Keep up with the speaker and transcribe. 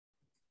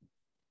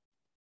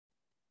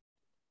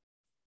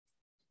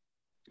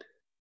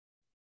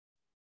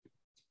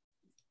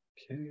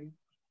Okay,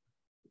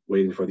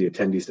 waiting for the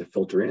attendees to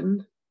filter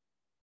in.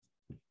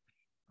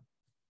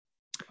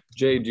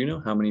 Jay, do you know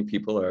how many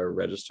people are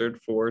registered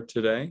for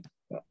today?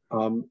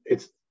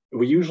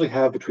 We usually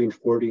have between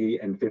 40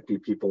 and 50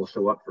 people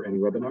show up for any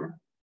webinar,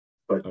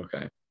 but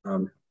okay.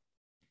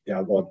 Yeah,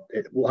 well,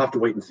 we'll have to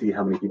wait and see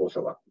how many people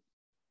show up.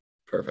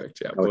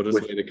 Perfect. Yeah, we'll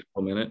just wait a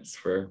couple minutes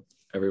for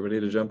everybody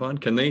to jump on.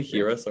 Can they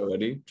hear us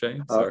already, Jay?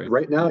 Sorry.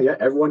 Right now, yeah,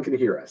 everyone can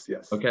hear us,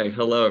 yes. Okay,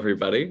 hello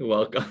everybody.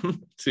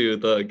 Welcome to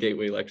the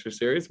Gateway Lecture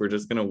Series. We're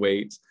just gonna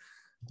wait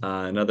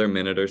another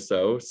minute or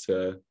so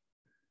to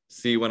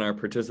see when our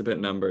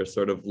participant numbers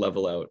sort of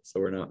level out so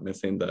we're not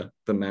missing the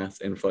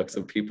mass influx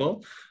of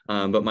people.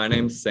 But my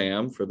name's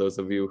Sam, for those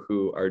of you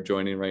who are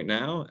joining right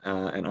now,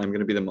 and I'm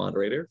gonna be the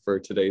moderator for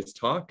today's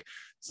talk.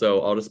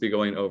 So I'll just be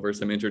going over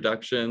some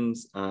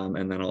introductions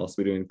and then I'll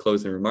also be doing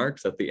closing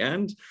remarks at the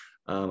end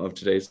of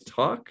today's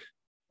talk.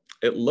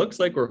 It looks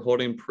like we're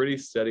holding pretty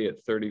steady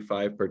at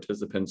 35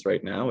 participants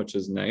right now, which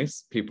is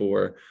nice. People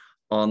were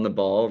on the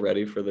ball,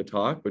 ready for the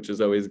talk, which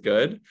is always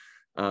good.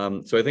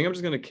 So I think I'm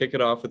just going to kick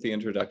it off with the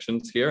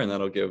introductions here, and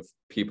that'll give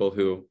people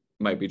who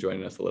might be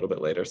joining us a little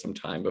bit later some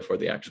time before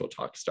the actual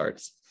talk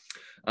starts.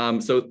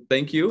 So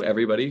thank you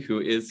everybody who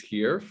is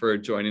here for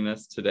joining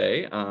us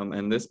today.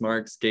 And this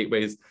marks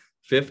Gateway's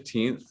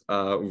 15th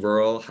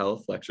Rural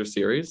Health Lecture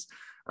Series.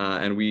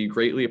 And we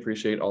greatly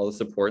appreciate all the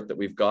support that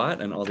we've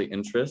got and all the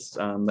interest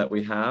that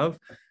we have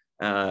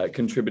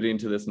contributing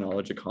to this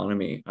knowledge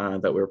economy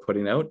that we're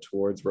putting out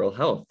towards rural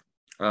health.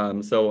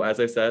 So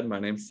as I said, my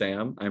name's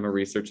Sam. I'm a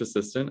research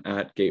assistant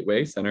at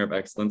Gateway Center of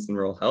Excellence in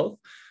Rural Health.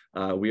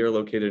 We are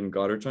located in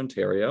Goderich,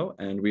 Ontario,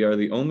 and we are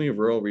the only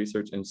rural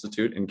research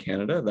institute in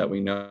Canada that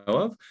we know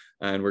of.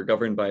 And we're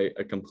governed by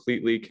a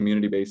completely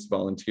community-based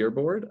volunteer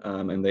board,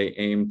 and they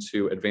aim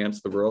to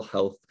advance the rural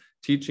health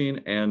teaching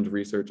and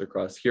research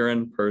across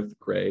Huron, Perth,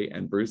 Grey,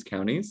 and Bruce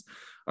counties.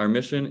 Our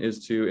mission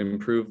is to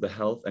improve the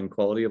health and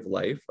quality of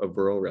life of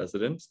rural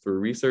residents through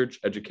research,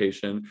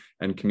 education,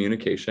 and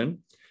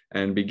communication.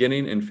 And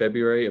beginning in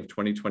February of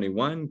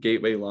 2021,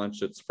 Gateway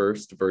launched its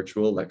first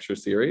virtual lecture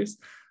series,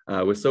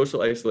 with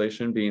social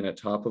isolation being at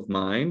top of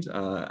mind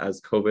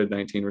as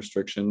COVID-19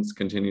 restrictions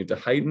continued to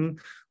heighten.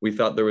 We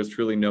thought there was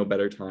truly no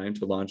better time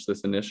to launch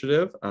this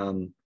initiative.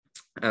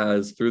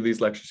 As through these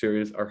lecture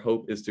series, our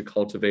hope is to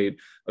cultivate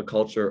a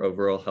culture of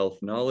rural health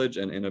knowledge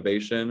and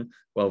innovation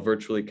while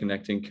virtually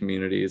connecting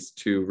communities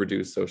to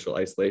reduce social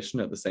isolation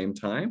at the same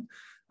time.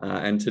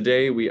 And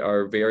today we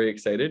are very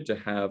excited to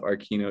have our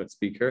keynote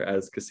speaker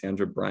as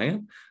Casandra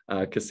Bryant.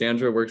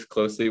 Casandra works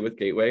closely with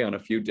Gateway on a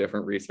few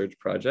different research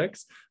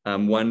projects,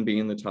 one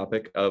being the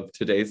topic of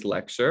today's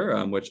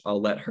lecture, which I'll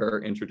let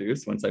her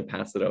introduce once I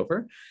pass it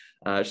over.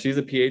 She's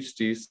a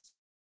PhD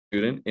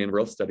student in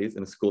rural studies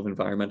in the School of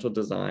Environmental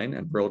Design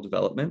and Rural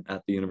Development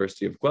at the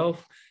University of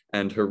Guelph,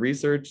 and her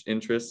research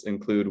interests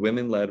include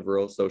women-led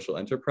rural social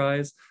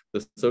enterprise,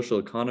 the social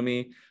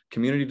economy,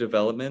 community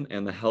development,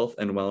 and the health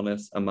and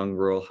wellness among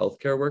rural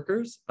healthcare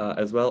workers,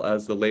 as well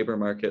as the labor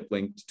market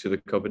linked to the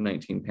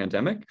COVID-19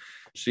 pandemic.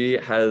 She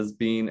has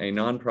been a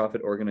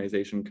nonprofit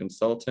organization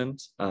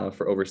consultant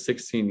for over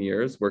 16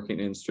 years, working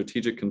in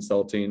strategic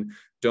consulting,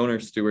 donor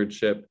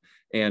stewardship,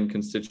 and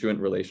constituent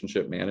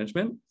relationship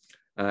management.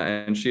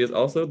 And she is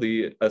also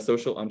a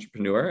social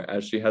entrepreneur,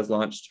 as she has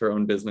launched her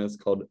own business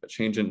called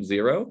Change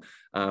Zero,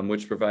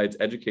 which provides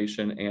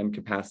education and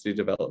capacity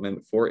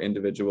development for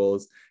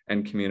individuals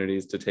and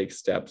communities to take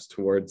steps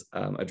towards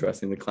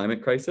addressing the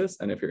climate crisis.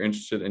 And if you're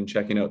interested in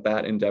checking out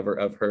that endeavor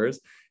of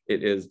hers,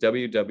 it is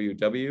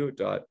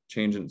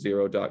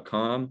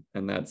www.changentzero.com,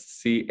 and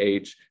that's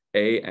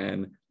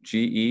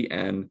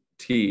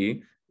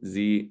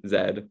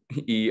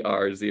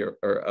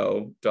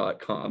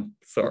CHANGENTZERO.com.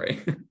 Sorry.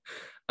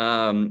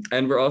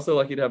 And we're also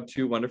lucky to have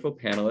two wonderful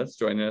panelists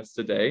joining us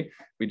today.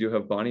 We do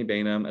have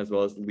Baynham as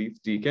well as Leith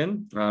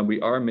Deacon.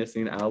 We are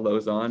missing Al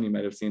Lozon. You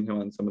might have seen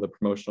him on some of the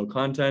promotional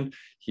content.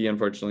 He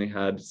unfortunately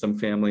had some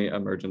family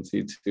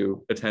emergency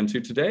to attend to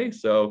today,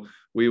 so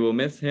we will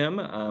miss him,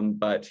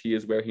 but he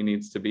is where he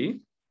needs to be.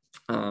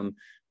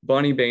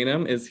 Bonnie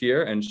Baynham is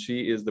here, and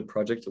she is the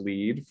project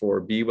lead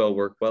for Be Well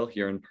Work Well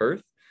here in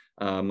Perth.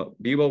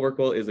 Be Well Work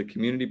Well is a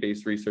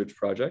community-based research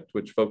project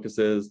which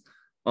focuses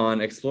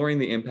on exploring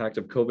the impact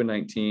of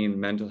COVID-19,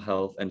 mental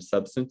health, and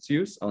substance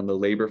use on the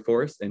labor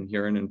force in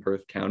Huron and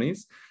Perth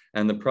counties.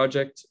 And the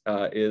project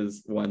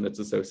is one that's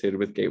associated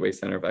with Gateway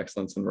Center of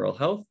Excellence in Rural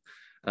Health.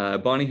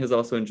 Bonnie has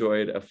also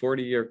enjoyed a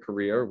 40-year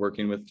career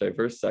working with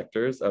diverse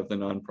sectors of the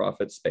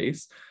nonprofit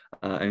space,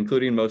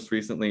 including most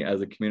recently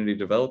as a community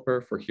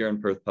developer for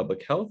Huron Perth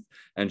Public Health.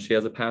 And she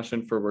has a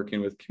passion for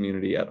working with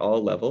community at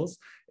all levels,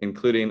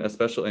 including a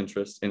special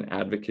interest in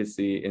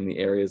advocacy in the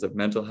areas of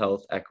mental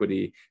health,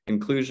 equity,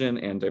 inclusion,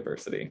 and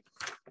diversity.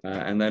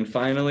 And then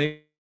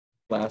finally,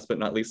 last but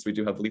not least, we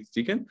do have Leith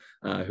Deacon,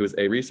 who is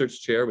a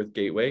research chair with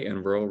Gateway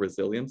in Rural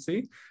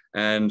Resiliency.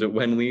 And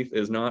when Leith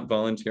is not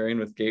volunteering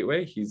with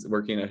Gateway, he's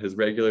working at his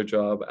regular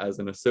job as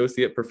an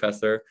associate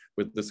professor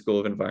with the School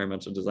of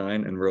Environmental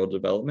Design and Rural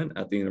Development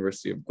at the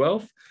University of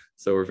Guelph.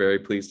 So we're very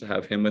pleased to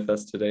have him with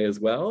us today as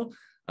well.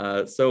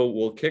 So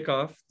we'll kick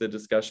off the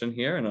discussion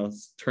here, and I'll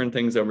turn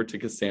things over to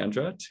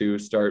Casandra to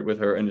start with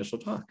her initial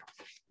talk.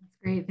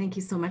 Great, thank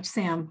you so much,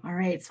 Sam. All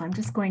right, so I'm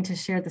just going to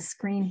share the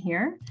screen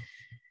here.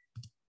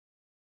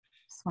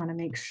 Just want to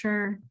make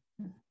sure,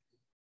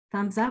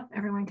 thumbs up,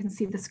 everyone can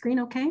see the screen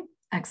okay?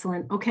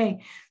 Excellent,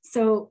 okay.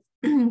 So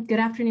good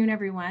afternoon,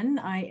 everyone.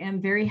 I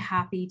am very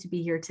happy to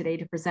be here today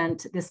to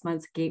present this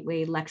month's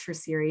Gateway lecture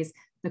series,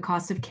 The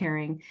Cost of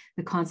Caring,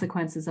 the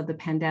Consequences of the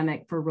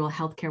Pandemic for Rural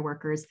Healthcare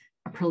Workers,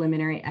 a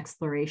preliminary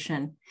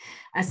exploration.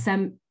 As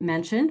Sam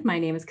mentioned, my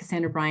name is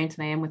Casandra Bryant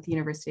and I am with the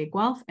University of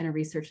Guelph and a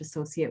research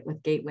associate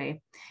with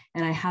Gateway.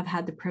 And I have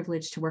had the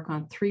privilege to work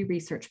on 3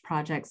 research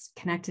projects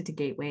connected to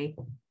Gateway,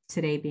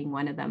 today being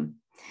one of them.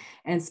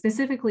 And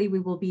specifically, we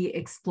will be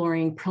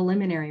exploring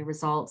preliminary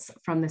results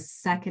from the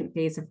second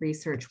phase of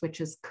research, which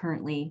is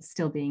currently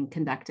still being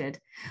conducted.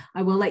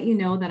 I will let you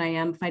know that I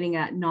am fighting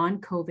a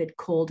non-COVID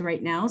cold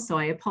right now, so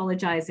I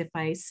apologize if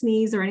I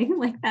sneeze or anything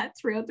like that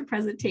throughout the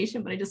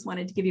presentation, but I just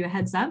wanted to give you a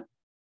heads up.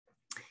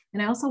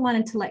 And I also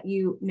wanted to let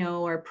you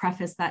know or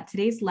preface that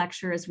today's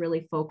lecture is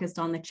really focused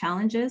on the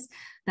challenges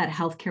that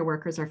healthcare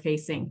workers are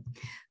facing.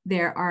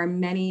 There are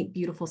many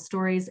beautiful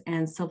stories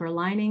and silver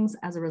linings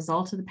as a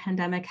result of the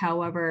pandemic.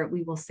 However,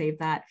 we will save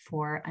that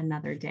for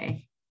another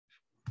day.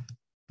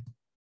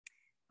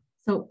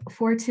 So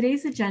for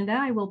today's agenda,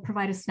 I will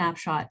provide a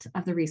snapshot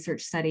of the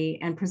research study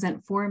and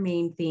present 4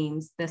 main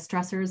themes: the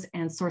stressors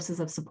and sources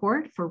of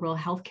support for rural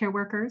healthcare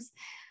workers,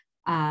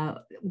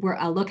 where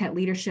I'll look at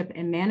leadership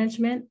and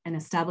management and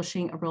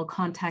establishing a real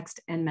context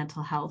and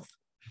mental health.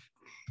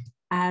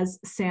 As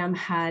Sam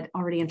had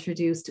already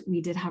introduced,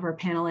 we did have our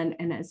panel,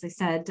 and as I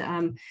said,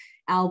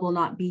 Al will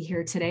not be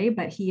here today,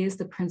 but he is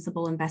the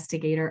principal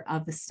investigator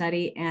of the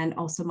study and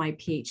also my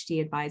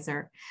PhD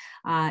advisor.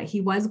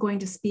 He was going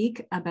to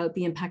speak about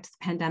the impact of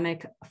the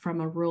pandemic from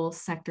a rural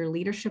sector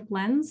leadership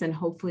lens, and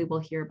hopefully we'll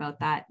hear about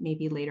that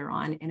maybe later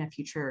on in a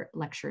future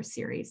lecture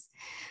series.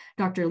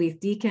 Dr. Leith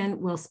Deacon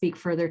will speak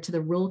further to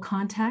the rural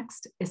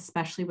context,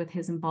 especially with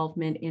his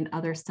involvement in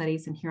other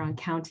studies in Huron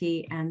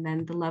County, and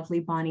then the lovely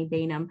Bonnie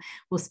Baynham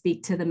will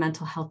speak to the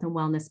mental health and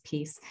wellness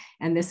piece.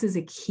 And this is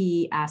a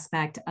key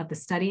aspect of the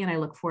study, and I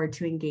look forward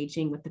to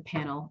engaging with the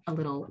panel a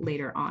little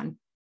later on.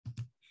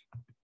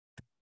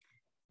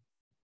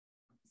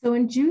 So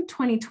in June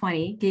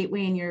 2020,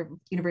 Gateway and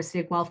University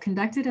of Guelph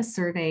conducted a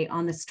survey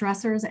on the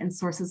stressors and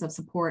sources of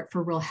support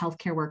for rural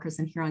healthcare workers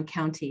in Huron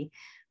County.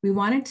 We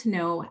wanted to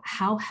know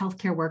how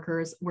healthcare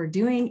workers were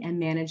doing and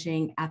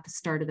managing at the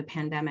start of the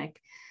pandemic.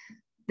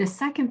 The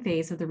second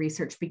phase of the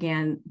research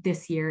began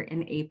this year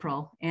in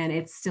April, and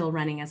it's still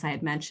running, as I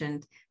had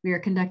mentioned. We are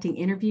conducting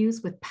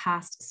interviews with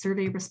past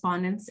survey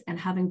respondents and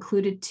have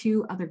included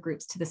 2 other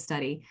groups to the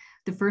study.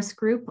 The first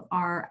group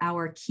are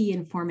our key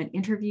informant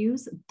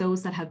interviews,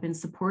 those that have been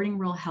supporting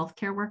rural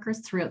healthcare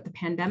workers throughout the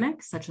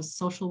pandemic, such as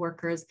social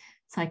workers,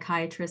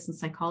 psychiatrists, and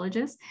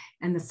psychologists.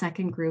 And the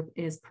second group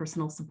is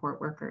personal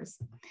support workers.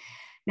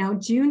 Now,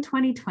 June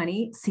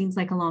 2020 seems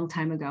like a long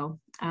time ago.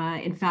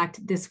 In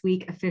fact, this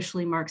week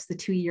officially marks the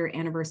 2-year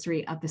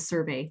anniversary of the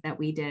survey that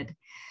we did.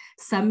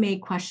 Some may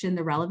question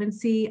the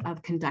relevancy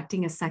of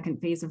conducting a second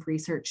phase of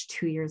research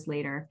 2 years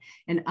later,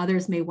 and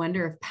others may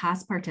wonder if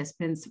past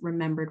participants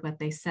remembered what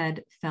they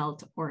said,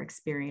 felt, or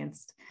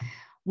experienced.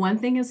 One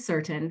thing is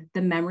certain: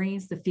 the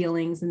memories, the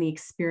feelings, and the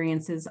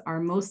experiences are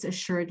most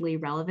assuredly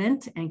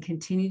relevant and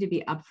continue to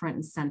be up front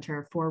and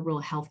center for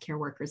rural healthcare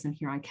workers in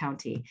Huron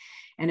County.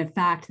 And in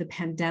fact, the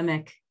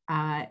pandemic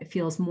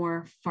feels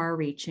more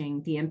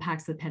far-reaching. The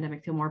impacts of the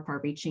pandemic feel more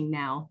far-reaching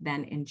now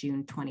than in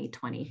June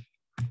 2020.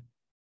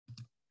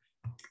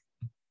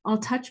 I'll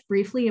touch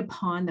briefly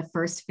upon the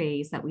first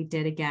phase that we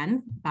did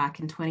again back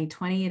in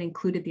 2020. It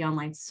included the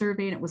online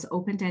survey, and it was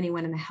open to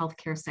anyone in the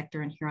healthcare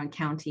sector in Huron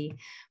County.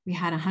 We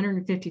had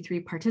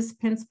 153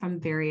 participants from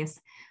various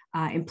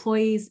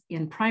employees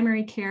in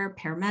primary care,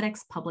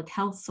 paramedics, public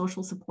health,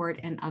 social support,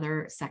 and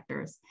other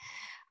sectors.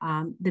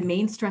 The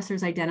main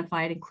stressors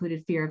identified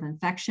included fear of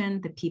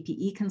infection, the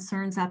PPE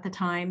concerns at the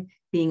time,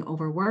 being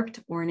overworked,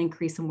 or an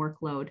increase in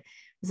workload.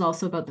 It was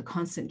also about the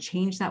constant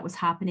change that was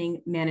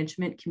happening,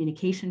 management,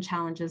 communication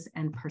challenges,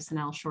 and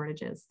personnel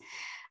shortages.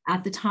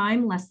 At the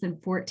time, less than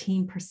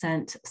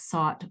 14%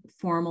 sought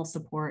formal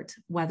support,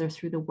 whether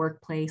through the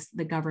workplace,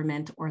 the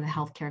government, or the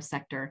healthcare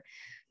sector.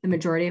 The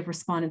majority of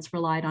respondents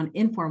relied on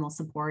informal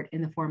support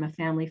in the form of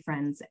family,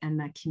 friends, and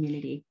the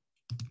community.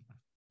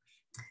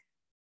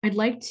 I'd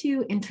like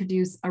to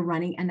introduce a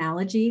running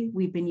analogy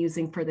we've been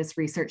using for this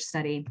research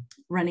study: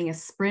 running a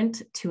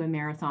sprint to a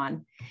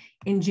marathon.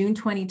 In June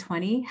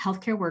 2020,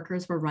 healthcare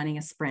workers were running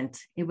a sprint.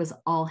 It was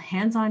all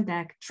hands on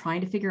deck,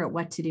 trying to figure out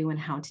what to do and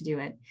how to do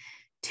it.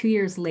 2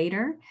 years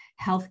later,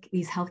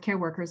 these healthcare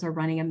workers are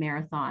running a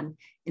marathon,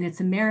 and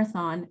it's a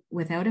marathon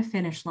without a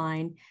finish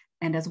line,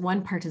 And as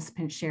one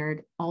participant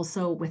shared,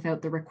 also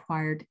without the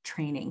required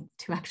training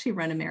to actually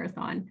run a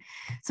marathon.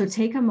 So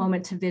take a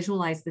moment to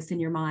visualize this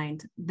in your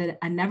mind, that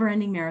a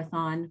never-ending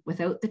marathon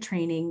without the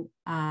training,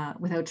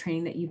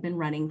 that you've been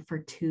running for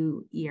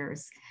 2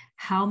 years.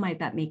 How might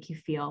that make you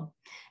feel?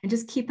 And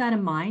just keep that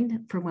in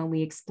mind for when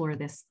we explore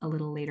this a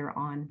little later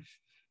on.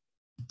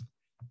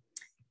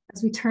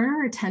 As we turn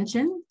our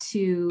attention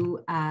to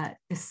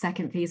the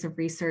second phase of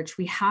research,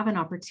 we have an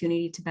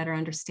opportunity to better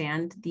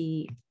understand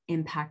the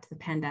impact of the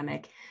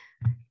pandemic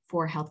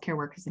for healthcare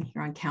workers in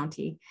Huron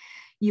County.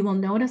 You will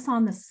notice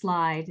on the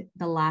slide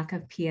the lack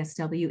of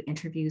PSW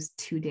interviews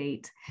to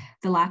date.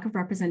 The lack of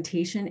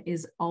representation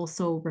is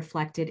also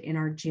reflected in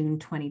our June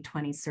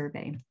 2020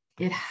 survey.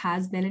 It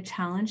has been a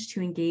challenge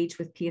to engage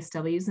with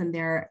PSWs, and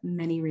there are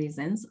many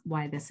reasons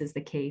why this is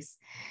the case.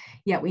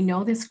 Yet we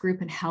know this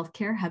group in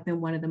healthcare have been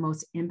one of the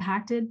most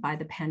impacted by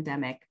the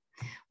pandemic.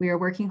 We are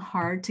working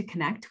hard to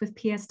connect with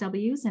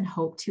PSWs and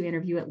hope to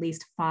interview at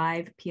least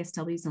 5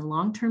 PSWs in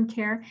long-term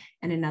care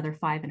and another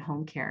 5 in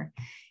home care.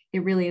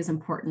 It really is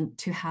important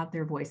to have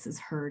their voices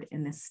heard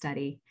in this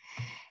study.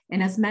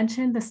 And as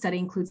mentioned, the study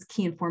includes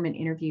key informant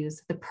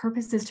interviews. The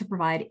purpose is to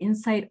provide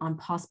insight on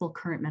possible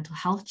current mental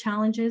health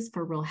challenges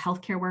for rural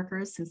healthcare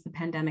workers since the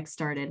pandemic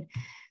started.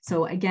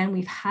 So again,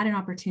 we've had an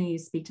opportunity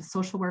to speak to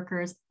social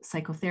workers,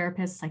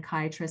 psychotherapists,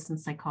 psychiatrists, and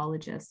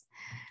psychologists.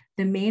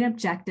 The main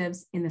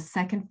objectives in the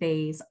second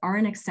phase are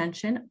an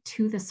extension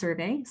to the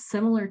survey,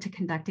 similar to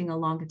conducting a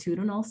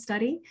longitudinal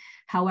study.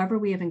 However,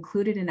 we have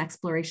included an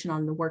exploration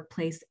on the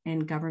workplace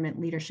and government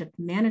leadership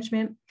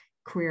management,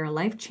 career or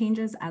life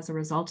changes as a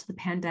result of the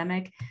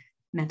pandemic,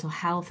 mental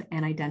health,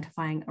 and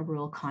identifying a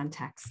rural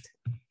context.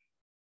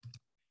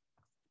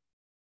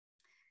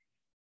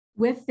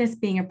 With this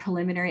being a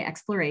preliminary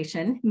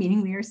exploration,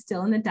 meaning we are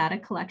still in the data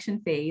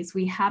collection phase,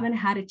 we haven't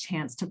had a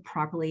chance to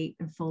properly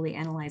and fully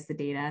analyze the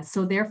data.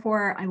 So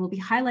therefore, I will be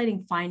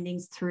highlighting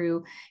findings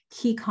through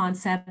key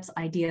concepts,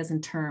 ideas,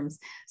 and terms.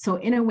 So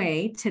in a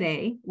way,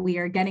 today, we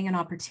are getting an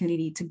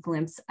opportunity to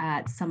glimpse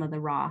at some of the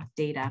raw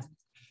data.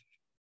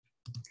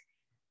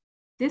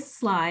 This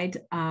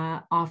slide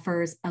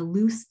offers a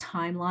loose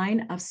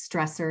timeline of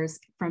stressors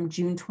from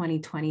June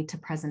 2020 to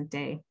present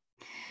day.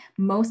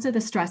 Most of the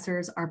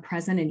stressors are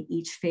present in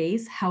each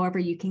phase. However,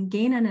 you can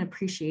gain an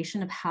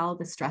appreciation of how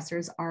the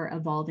stressors are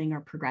evolving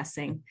or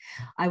progressing.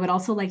 I would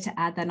also like to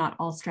add that not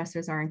all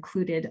stressors are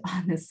included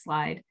on this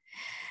slide.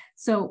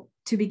 So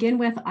to begin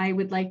with, I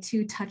would like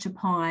to touch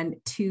upon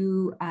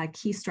 2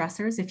 key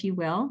stressors, if you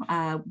will,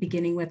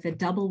 beginning with the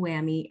double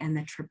whammy and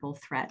the triple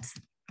threat.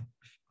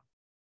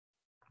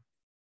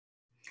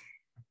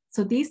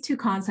 So these 2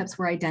 concepts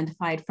were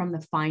identified from the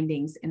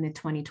findings in the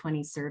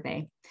 2020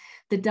 survey.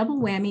 The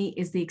double whammy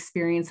is the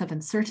experience of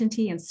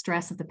uncertainty and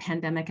stress of the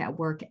pandemic at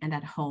work and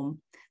at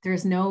home. There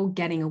is no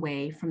getting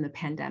away from the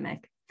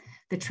pandemic.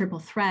 The triple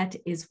threat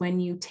is when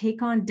you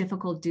take on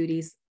difficult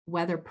duties,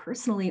 whether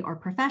personally or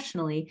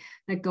professionally,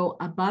 that go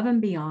above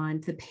and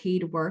beyond the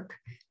paid work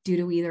due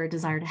to either a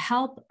desire to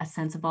help, a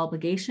sense of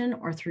obligation,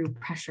 or through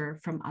pressure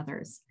from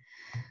others.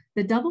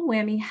 The double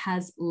whammy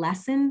has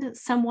lessened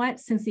somewhat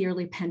since the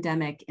early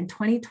pandemic. In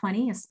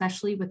 2020,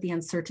 especially with the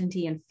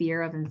uncertainty and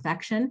fear of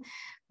infection,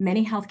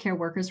 many healthcare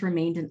workers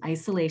remained in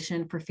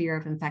isolation for fear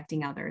of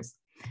infecting others.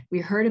 We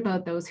heard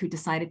about those who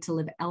decided to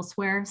live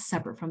elsewhere,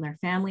 separate from their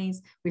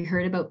families. We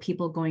heard about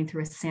people going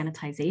through a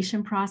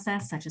sanitization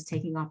process, such as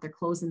taking off their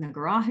clothes in the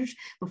garage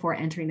before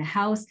entering the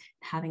house,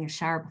 having a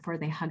shower before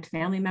they hugged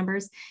family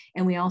members.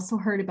 And we also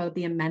heard about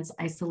the immense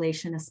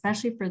isolation,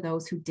 especially for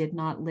those who did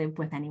not live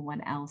with anyone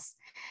else.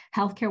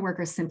 Healthcare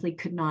workers simply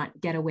could not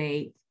get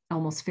away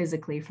almost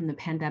physically from the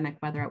pandemic,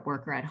 whether at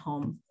work or at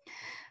home.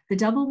 The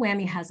double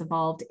whammy has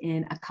evolved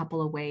in a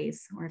couple of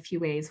ways, or a few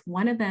ways.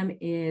 One of them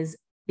is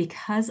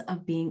because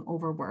of being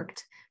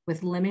overworked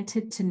with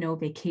limited to no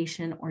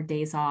vacation or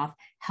days off,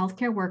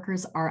 healthcare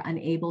workers are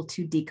unable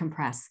to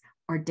decompress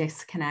or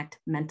disconnect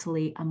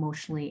mentally,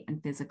 emotionally,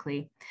 and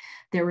physically.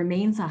 There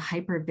remains a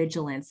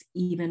hypervigilance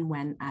even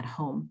when at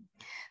home.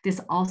 This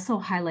also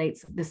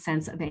highlights the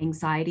sense of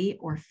anxiety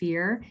or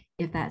fear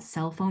if that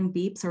cell phone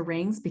beeps or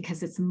rings,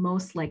 because it's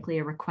most likely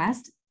a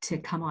request to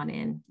come on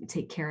in,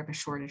 take care of a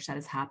shortage that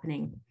is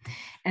happening.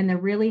 And there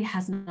really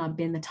has not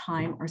been the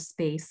time or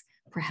space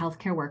for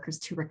healthcare workers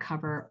to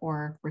recover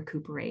or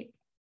recuperate.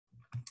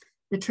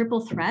 The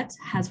triple threat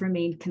has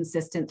remained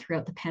consistent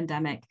throughout the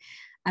pandemic.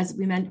 As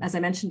I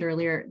mentioned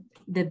earlier,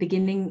 the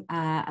beginning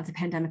of the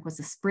pandemic was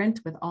a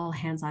sprint with all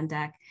hands on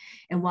deck.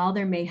 And while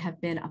there may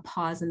have been a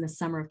pause in the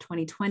summer of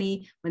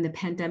 2020, when the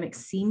pandemic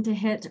seemed to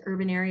hit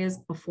urban areas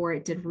before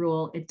it did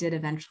rural, it did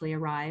eventually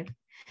arrive.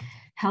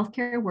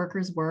 Healthcare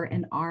workers were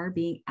and are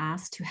being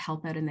asked to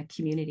help out in the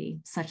community,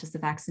 such as the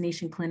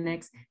vaccination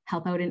clinics,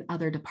 help out in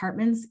other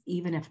departments,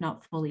 even if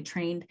not fully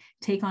trained,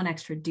 take on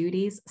extra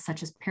duties,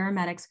 such as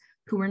paramedics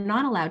who were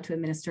not allowed to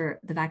administer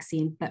the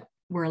vaccine, but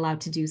were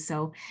allowed to do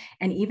so,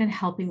 and even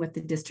helping with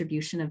the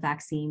distribution of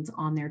vaccines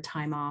on their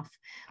time off.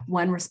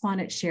 One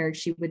respondent shared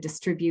she would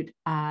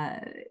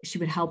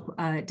help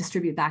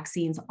distribute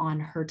vaccines on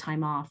her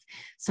time off.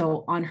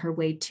 So on her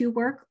way to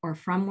work or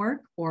from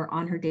work, or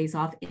on her days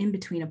off in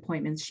between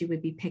appointments, she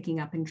would be picking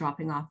up and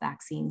dropping off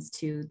vaccines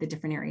to the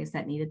different areas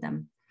that needed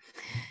them.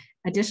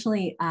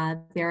 Additionally,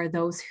 there are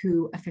those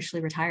who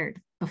officially retired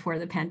before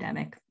the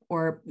pandemic,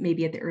 or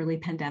maybe at the early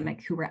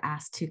pandemic, who were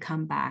asked to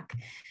come back.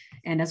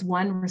 And as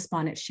one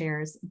respondent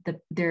shares,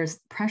 there's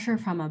pressure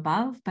from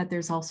above, but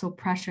there's also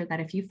pressure that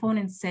if you phone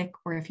in sick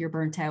or if you're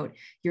burnt out,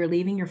 you're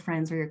leaving your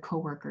friends or your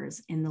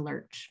coworkers in the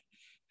lurch.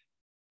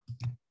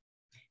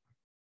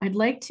 I'd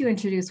like to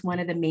introduce one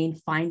of the main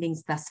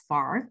findings thus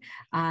far,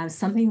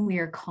 something we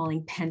are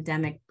calling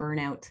pandemic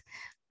burnout.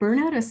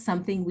 Burnout is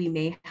something we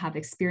may have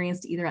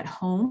experienced either at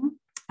home,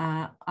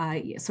 at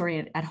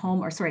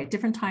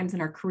different times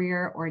in our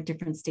career or at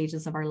different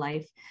stages of our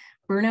life.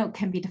 Burnout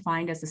can be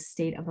defined as a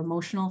state of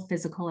emotional,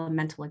 physical, and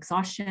mental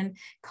exhaustion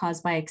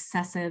caused by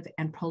excessive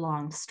and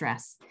prolonged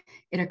stress.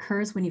 It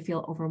occurs when you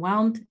feel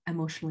overwhelmed,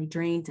 emotionally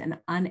drained, and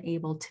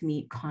unable to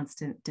meet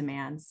constant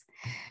demands.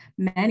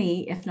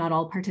 Many, if not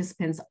all,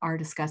 participants are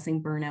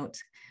discussing burnout.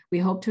 We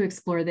hope to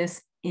explore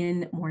this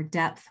in more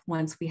depth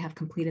once we have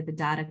completed the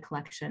data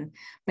collection,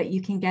 but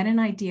you can get an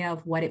idea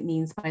of what it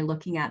means by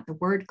looking at the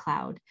word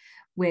cloud,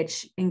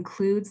 which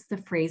includes the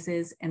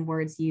phrases and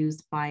words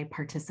used by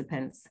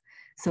participants.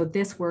 So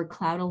this word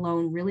cloud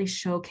alone really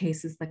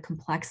showcases the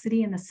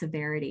complexity and the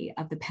severity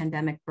of the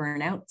pandemic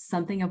burnout,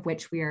 something of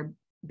which we are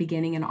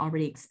beginning and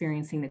already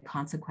experiencing the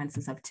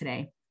consequences of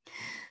today.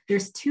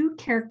 There's two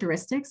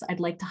characteristics I'd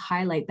like to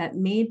highlight that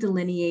may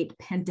delineate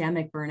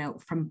pandemic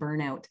burnout from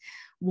burnout.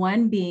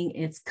 One being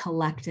its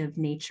collective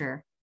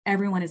nature.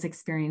 Everyone is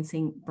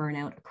experiencing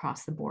burnout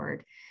across the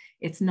board.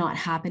 It's not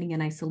happening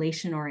in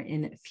isolation or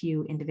in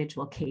few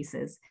individual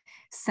cases.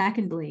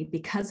 Secondly,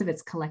 because of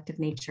its collective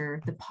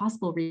nature, the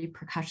possible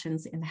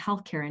repercussions in the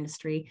healthcare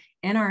industry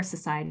and our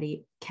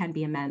society can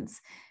be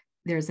immense.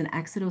 There's an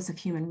exodus of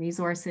human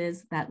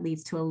resources that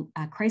leads to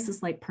a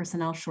crisis like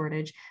personnel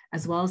shortage,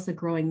 as well as the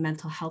growing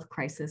mental health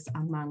crisis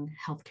among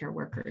healthcare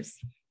workers.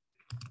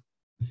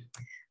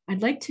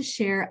 I'd like to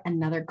share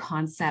another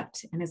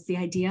concept, and it's the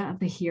idea of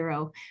the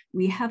hero.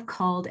 We have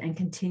called and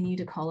continue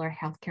to call our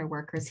healthcare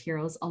workers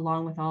heroes,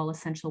 along with all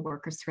essential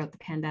workers throughout the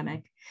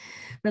pandemic.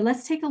 But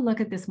let's take a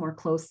look at this more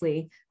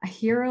closely. A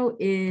hero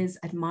is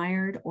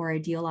admired or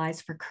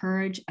idealized for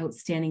courage,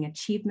 outstanding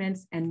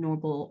achievements, and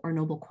noble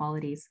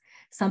qualities,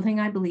 something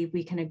I believe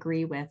we can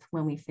agree with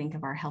when we think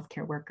of our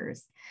healthcare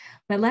workers.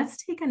 But let's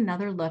take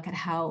another look at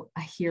how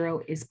a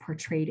hero is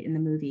portrayed in the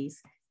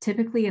movies.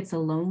 Typically, it's a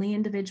lonely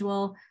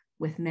individual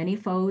with many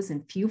foes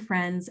and few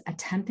friends,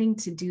 attempting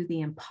to do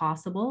the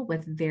impossible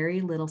with very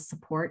little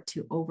support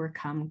to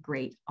overcome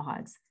great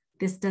odds.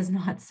 This does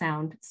not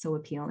sound so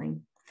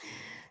appealing.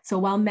 So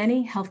while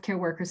many healthcare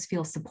workers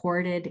feel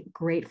supported,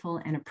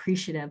 grateful, and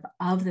appreciative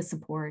of the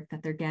support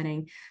that they're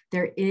getting,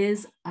 there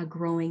is a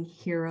growing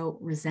hero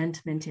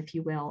resentment, if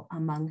you will,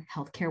 among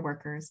healthcare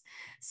workers.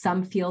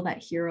 Some feel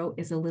that hero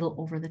is a little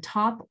over the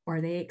top, or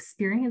they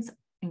experience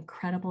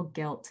incredible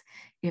guilt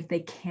if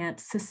they can't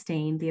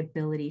sustain the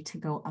ability to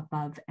go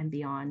above and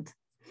beyond.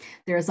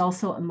 There is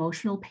also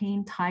emotional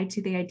pain tied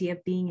to the idea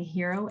of being a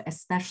hero,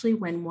 especially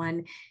when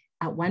one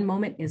at one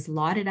moment is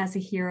lauded as a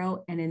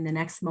hero and in the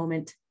next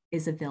moment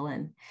is a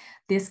villain.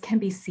 This can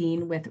be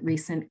seen with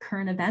recent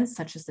current events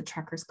such as the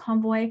truckers'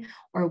 convoy,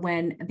 or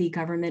when the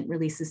government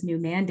releases new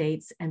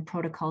mandates and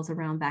protocols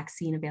around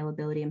vaccine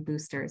availability and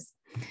boosters.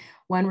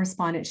 One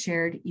respondent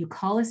shared, "You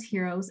call us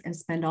heroes and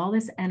spend all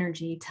this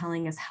energy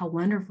telling us how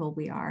wonderful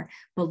we are,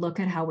 but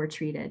look at how we're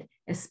treated,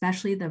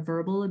 especially the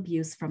verbal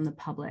abuse from the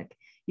public.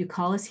 You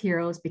call us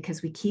heroes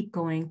because we keep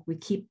going, we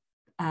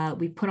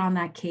put on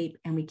that cape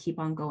and we keep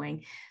on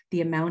going.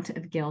 The amount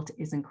of guilt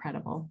is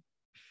incredible."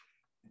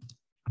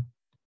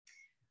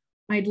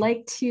 I'd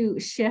like to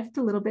shift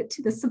a little bit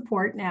to the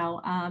support now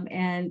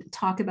and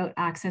talk about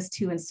access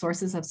to and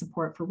sources of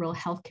support for rural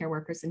healthcare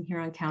workers in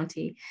Huron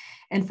County.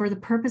 And for the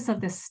purpose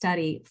of this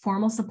study,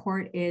 formal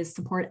support is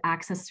support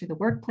access through the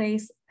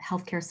workplace,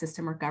 healthcare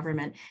system, or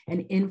government.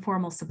 And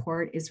informal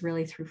support is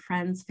really through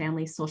friends,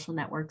 family, social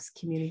networks,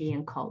 community,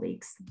 and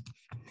colleagues.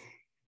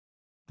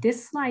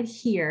 This slide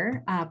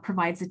here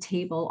provides a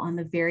table on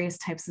the various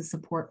types of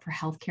support for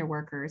healthcare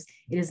workers.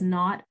 It is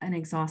not an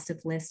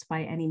exhaustive list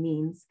by any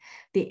means.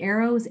 The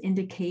arrows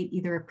indicate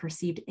either a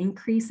perceived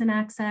increase in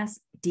access,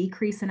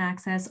 decrease in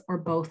access, or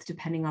both,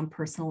 depending on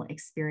personal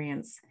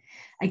experience.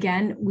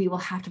 Again, we will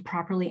have to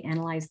properly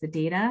analyze the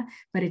data,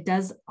 but it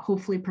does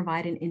hopefully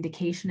provide an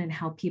indication in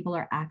how people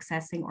are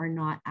accessing or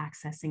not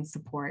accessing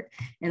support.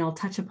 And I'll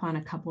touch upon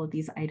a couple of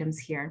these items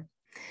here.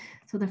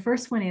 So the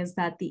first one is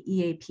that the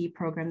EAP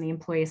program, the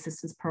Employee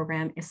Assistance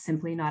Program, is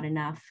simply not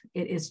enough.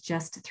 It is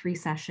just 3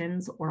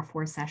 sessions or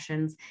 4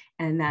 sessions,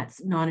 and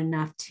that's not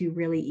enough to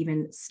really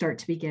even start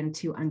to begin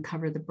to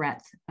uncover the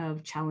breadth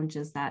of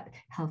challenges that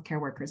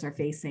healthcare workers are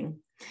facing.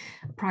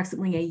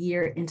 Approximately a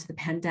year into the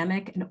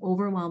pandemic, an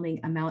overwhelming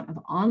amount of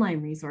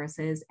online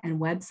resources and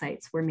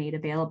websites were made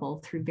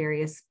available through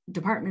various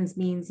departments,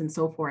 means, and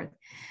so forth.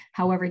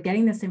 However,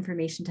 getting this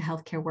information to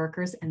healthcare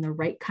workers and the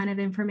right kind of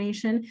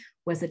information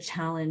was a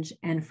challenge.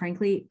 And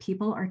frankly,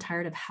 people are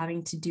tired of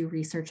having to do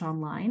research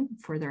online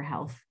for their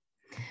health.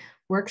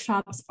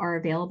 Workshops are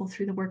available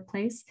through the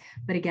workplace,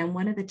 but again,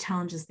 one of the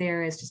challenges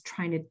there is just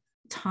trying to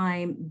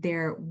time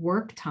their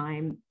work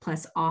time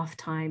plus off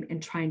time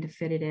and trying to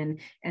fit it in.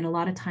 And a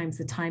lot of times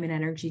the time and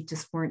energy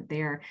just weren't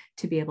there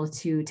to be able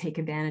to take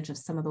advantage of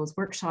some of those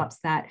workshops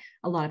that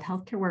a lot of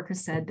healthcare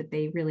workers said that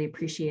they really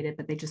appreciated,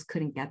 but they just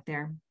couldn't get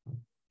there.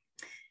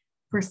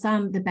 For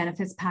some, the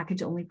benefits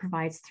package only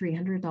provides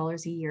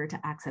 $300 a year to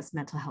access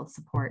mental health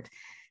support.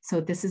 So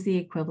this is the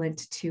equivalent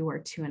to 2 or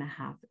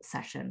 2.5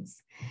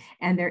 sessions.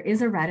 And there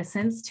is a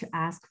reticence to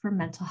ask for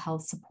mental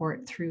health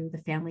support through the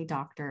family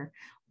doctor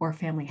or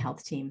family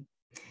health team.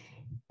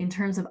 In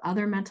terms of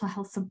other mental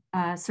health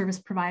service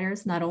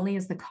providers, not only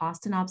is the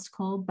cost an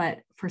obstacle, but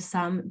for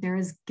some, there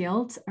is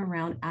guilt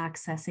around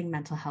accessing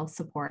mental health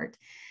support.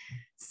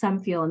 Some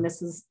feel, and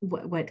this is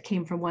what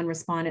came from one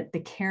respondent, the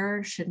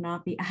carer should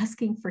not be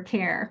asking for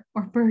care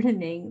or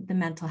burdening the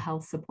mental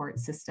health support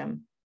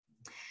system.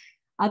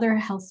 Other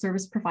health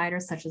service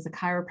providers, such as a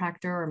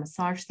chiropractor or a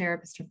massage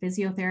therapist or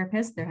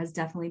physiotherapist, there has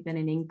definitely been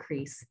an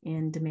increase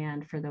in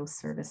demand for those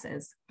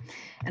services.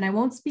 And I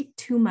won't speak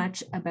too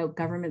much about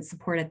government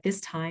support at this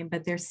time,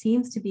 but there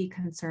seems to be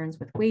concerns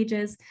with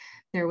wages.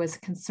 There was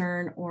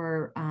concern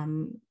or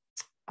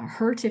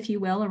hurt, if you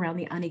will, around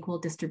the unequal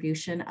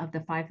distribution of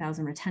the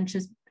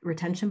 $5,000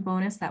 retention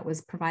bonus that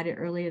was provided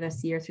earlier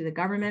this year through the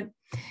government,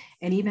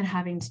 and even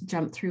having to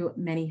jump through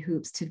many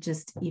hoops to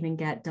just even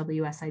get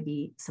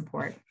WSIB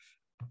support.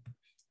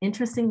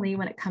 Interestingly,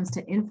 when it comes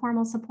to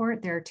informal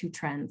support, there are two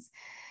trends.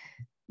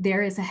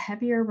 There is a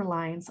heavier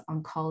reliance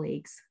on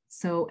colleagues.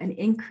 So an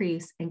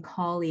increase in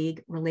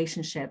colleague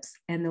relationships,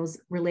 and those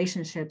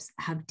relationships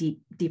have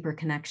deeper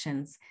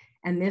connections.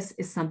 And this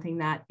is something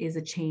that is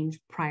a change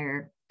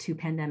prior to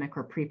pandemic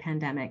or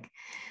pre-pandemic.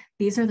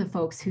 These are the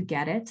folks who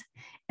get it.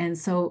 And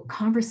so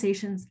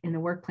conversations in the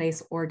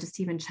workplace or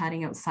just even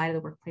chatting outside of the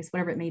workplace,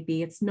 whatever it may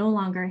be, it's no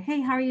longer, hey,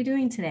 how are you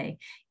doing today?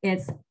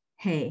 It's,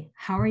 hey,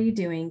 how are you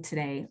doing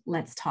today?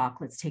 Let's talk,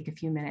 let's take a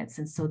few minutes.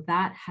 And so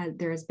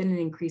there has been an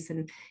increase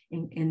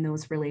in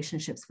those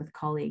relationships with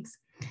colleagues.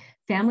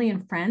 Family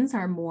and friends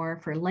are more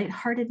for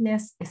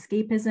lightheartedness,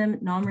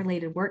 escapism,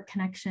 non-related work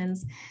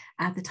connections.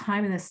 At the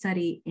time of the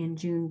study in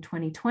June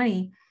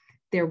 2020,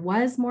 there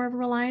was more of a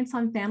reliance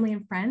on family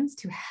and friends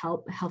to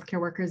help healthcare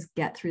workers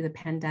get through the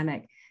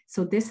pandemic.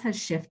 So this has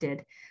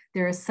shifted.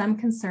 There is some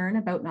concern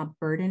about not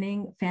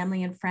burdening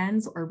family and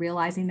friends or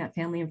realizing that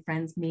family and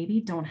friends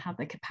maybe don't have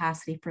the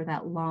capacity for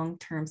that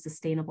long-term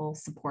sustainable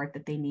support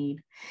that they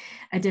need.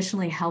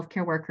 Additionally,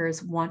 healthcare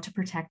workers want to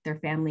protect their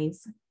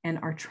families and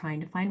are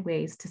trying to find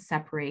ways to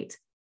separate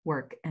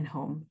work and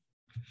home.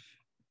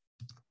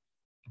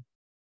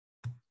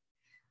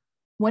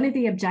 One of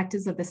the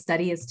objectives of the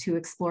study is to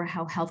explore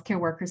how healthcare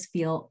workers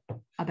feel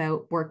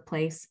about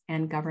workplace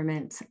and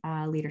government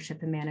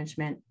leadership and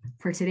management.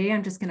 For today,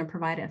 I'm just going to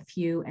provide a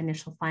few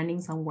initial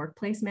findings on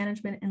workplace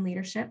management and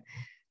leadership.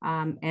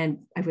 And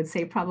I would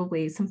say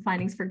probably some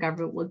findings for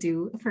government we'll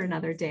do for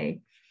another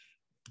day.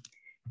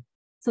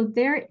 So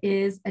there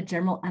is a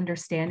general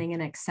understanding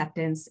and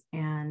acceptance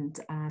and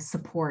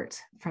support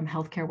from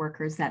healthcare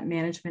workers that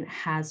management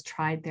has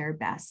tried their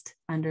best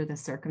under the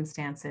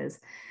circumstances.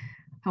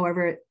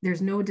 However,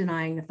 there's no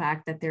denying the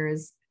fact that there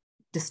is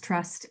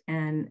distrust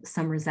and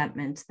some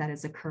resentment that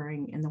is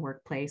occurring in the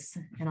workplace.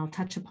 And I'll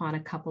touch upon a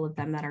couple of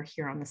them that are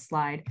here on the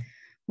slide.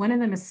 One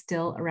of them is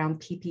still around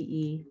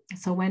PPE.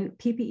 So when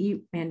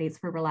PPE mandates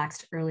were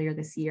relaxed earlier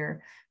this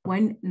year,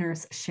 one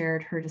nurse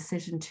shared her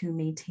decision to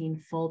maintain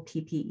full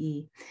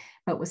PPE,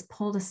 but was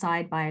pulled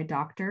aside by a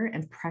doctor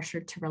and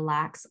pressured to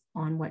relax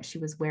on what she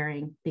was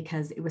wearing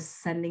because it was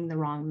sending the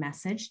wrong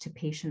message to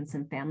patients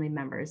and family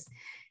members.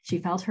 She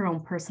felt her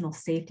own personal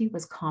safety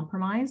was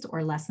compromised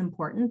or less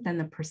important than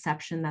the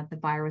perception that the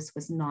virus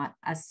was not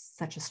as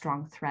such a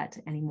strong threat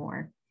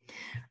anymore.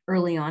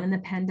 Early on in the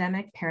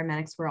pandemic,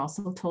 paramedics were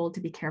also told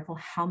to be careful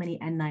how many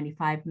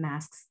N95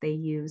 masks they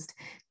used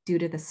due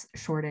to this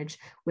shortage,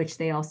 which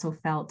they also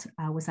felt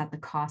was at the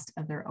cost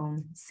of their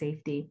own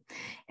safety.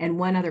 And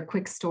one other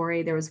quick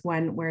story, there was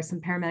one where some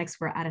paramedics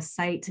were at a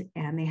site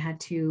and they had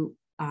to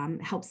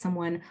help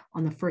someone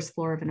on the first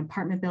floor of an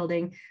apartment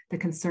building, the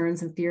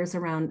concerns and fears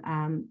around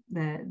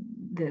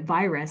the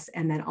virus,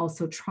 and then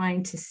also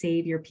trying to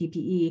save your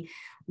PPE.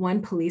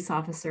 One police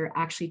officer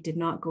actually did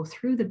not go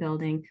through the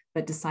building,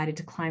 but decided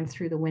to climb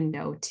through the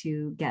window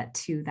to get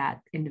to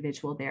that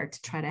individual there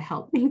to try to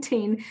help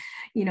maintain,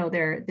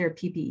 their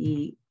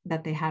PPE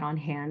that they had on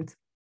hand.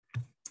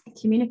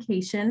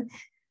 Communication.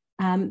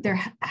 There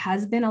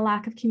has been a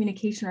lack of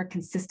communication or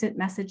consistent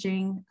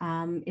messaging.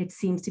 It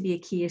seems to be a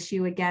key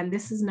issue. Again,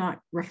 this is not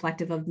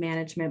reflective of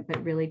management,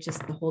 but really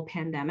just the whole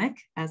pandemic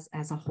as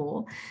a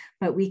whole.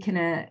 But we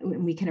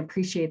can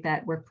appreciate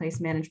that workplace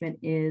management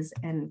is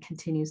and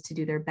continues to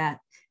do their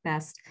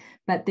best.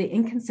 But the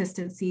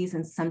inconsistencies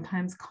and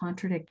sometimes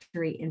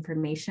contradictory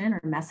information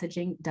or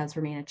messaging does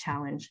remain a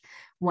challenge.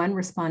 One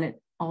respondent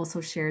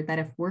also shared that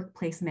if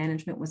workplace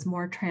management was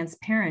more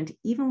transparent,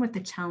 even with the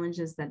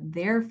challenges that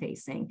they're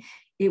facing,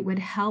 it would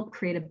help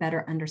create a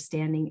better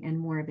understanding and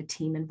more of a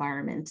team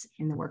environment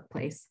in the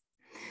workplace.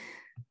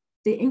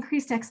 The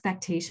increased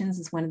expectations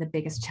is one of the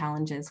biggest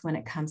challenges when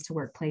it comes to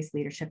workplace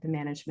leadership and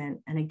management.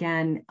 And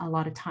again, a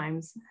lot of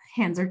times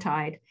hands are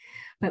tied,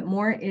 but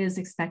more is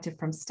expected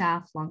from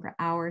staff, longer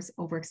hours,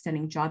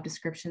 overextending job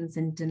descriptions,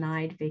 and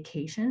denied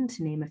vacation,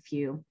 to name a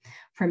few.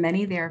 For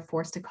many, they are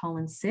forced to call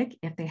in sick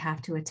if they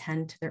have to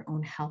attend to their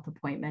own health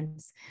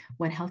appointments.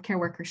 One healthcare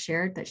worker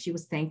shared that she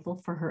was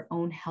thankful for her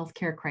own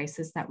healthcare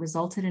crisis that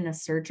resulted in a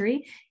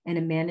surgery and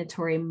a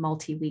mandatory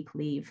multi-week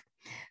leave.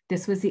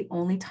 This was the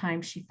only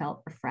time she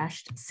felt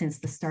refreshed since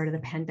the start of the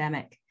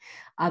pandemic.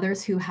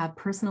 Others who have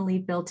personal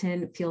leave built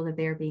in feel that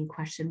they are being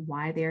questioned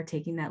why they are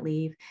taking that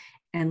leave.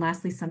 And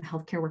lastly, some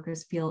healthcare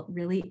workers feel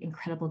really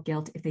incredible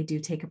guilt if they do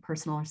take a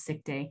personal or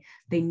sick day.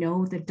 They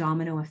know the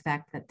domino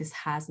effect that this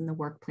has in the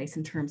workplace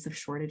in terms of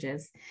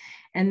shortages.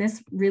 And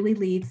this really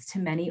leads to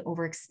many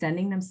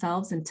overextending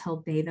themselves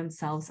until they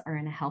themselves are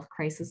in a health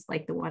crisis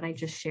like the one I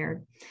just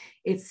shared.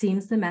 It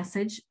seems the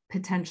message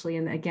potentially,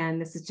 and again,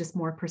 this is just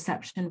more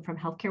perception from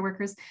healthcare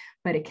workers,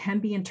 but it can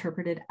be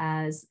interpreted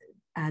as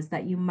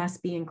that you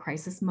must be in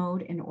crisis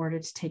mode in order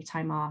to take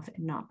time off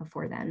and not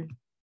before then.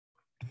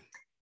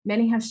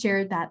 Many have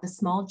shared that the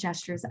small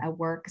gestures at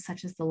work,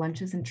 such as the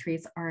lunches and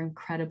treats, are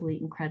incredibly,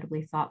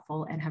 incredibly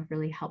thoughtful and have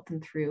really helped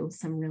them through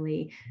some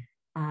really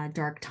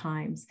dark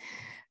times.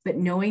 But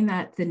knowing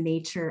that the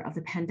nature of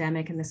the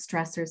pandemic and the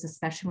stressors,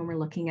 especially when we're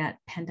looking at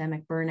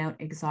pandemic burnout,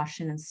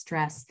 exhaustion, and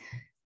stress,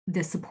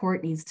 the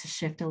support needs to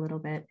shift a little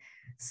bit.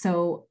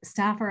 So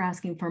staff are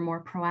asking for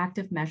more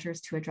proactive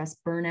measures to address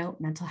burnout,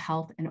 mental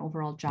health, and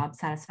overall job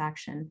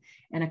satisfaction.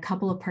 And a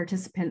couple of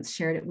participants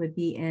shared it would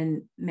be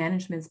in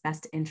management's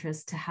best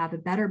interest to have a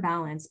better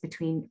balance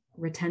between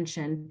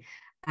retention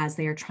as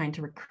they are trying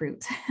to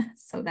recruit.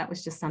 So that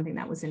was just something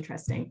that was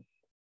interesting.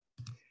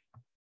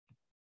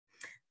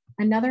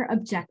 Another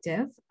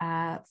objective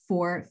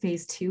for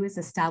phase 2 is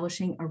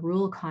establishing a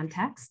rural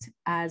context,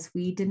 as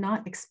we did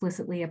not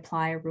explicitly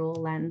apply a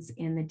rural lens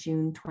in the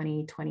June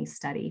 2020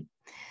 study.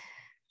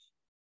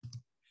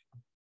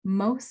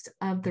 Most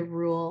of the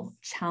rural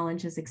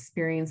challenges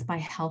experienced by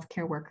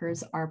healthcare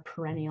workers are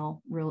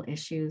perennial rural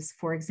issues.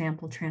 For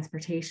example,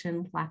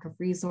 transportation, lack of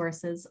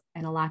resources,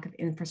 and a lack of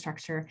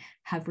infrastructure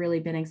have really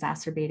been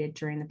exacerbated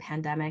during the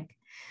pandemic.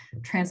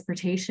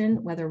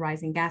 Transportation, whether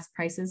rising gas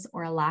prices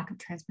or a lack of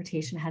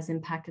transportation, has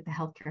impacted the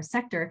healthcare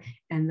sector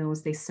and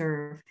those they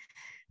serve.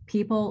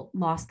 People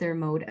lost their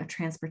mode of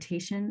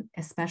transportation,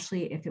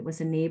 especially if it was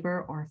a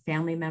neighbor or a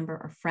family member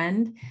or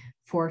friend,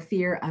 for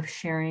fear of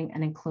sharing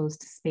an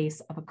enclosed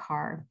space of a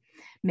car.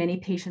 Many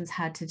patients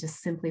had to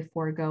just simply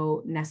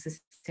forego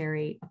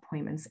necessary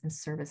appointments and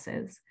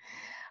services.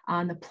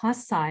 On the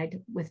plus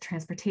side, with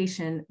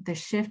transportation, the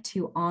shift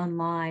to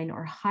online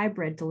or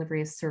hybrid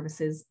delivery of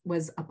services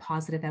was a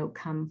positive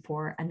outcome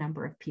for a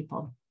number of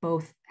people,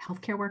 both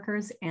healthcare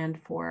workers and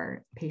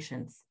for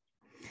patients.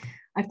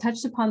 I've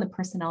touched upon the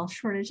personnel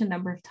shortage a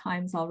number of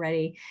times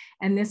already,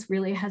 and this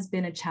really has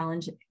been a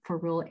challenge for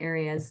rural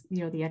areas,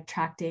 the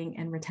attracting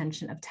and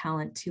retention of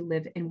talent to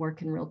live and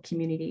work in rural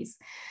communities.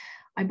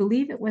 I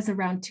believe it was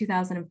around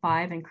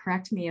 2005, and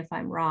correct me if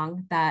I'm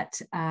wrong,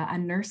 that a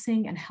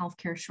nursing and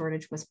healthcare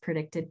shortage was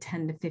predicted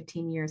 10 to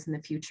 15 years in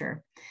the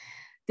future.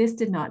 This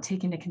did not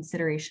take into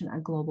consideration a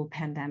global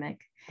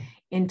pandemic.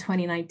 In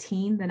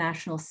 2019, the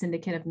National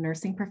Syndicate of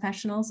Nursing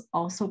Professionals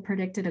also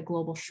predicted a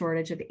global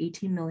shortage of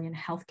 18 million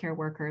healthcare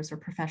workers or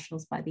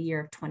professionals by the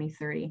year of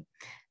 2030.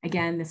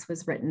 Again, this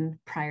was written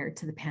prior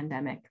to the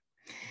pandemic.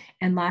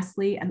 And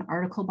lastly, an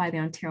article by the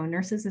Ontario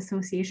Nurses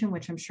Association,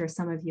 which I'm sure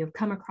some of you have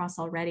come across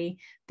already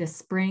this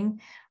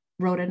spring,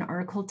 wrote an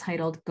article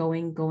titled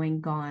 "Going, Going,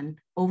 Gone,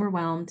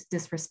 Overwhelmed,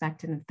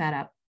 Disrespected, and Fed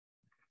Up.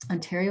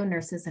 Ontario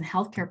nurses and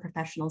healthcare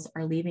professionals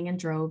are leaving in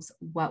droves.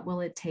 What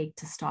will it take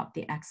to stop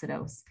the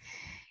exodus?"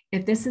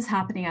 If this is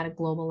happening at a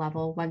global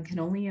level, one can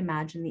only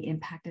imagine the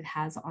impact it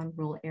has on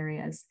rural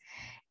areas.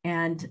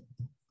 And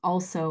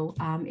also,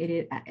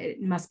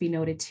 it must be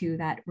noted too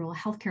that rural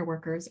healthcare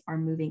workers are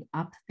moving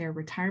up their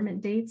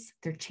retirement dates,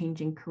 they're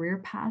changing career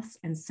paths,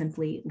 and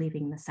simply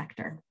leaving the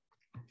sector.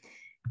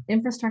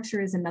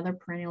 Infrastructure is another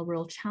perennial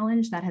rural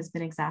challenge that has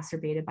been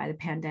exacerbated by the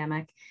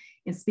pandemic.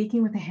 In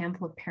speaking with a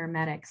handful of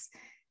paramedics,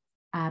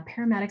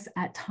 paramedics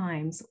at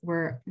times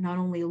were not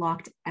only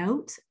locked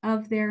out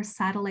of their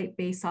satellite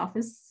base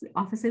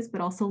offices,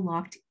 but also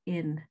locked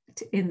in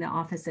the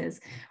offices.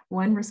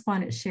 One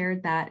respondent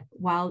shared that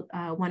while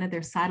one of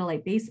their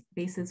satellite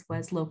bases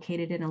was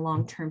located in a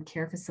long-term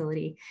care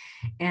facility,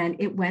 and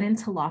it went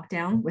into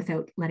lockdown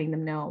without letting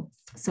them know.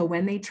 So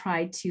when they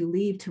tried to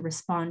leave to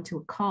respond to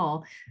a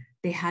call,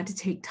 they had to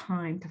take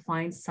time to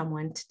find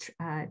someone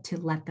to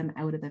let them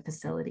out of the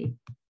facility.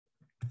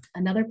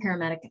 Another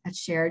paramedic had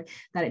shared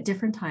that at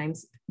different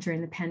times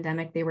during the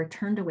pandemic, they were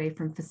turned away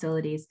from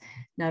facilities,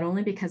 not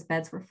only because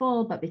beds were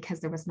full, but because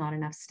there was not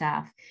enough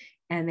staff,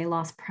 and they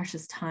lost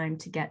precious time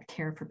to get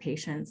care for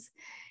patients.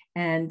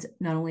 And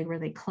not only were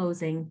they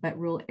closing, but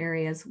rural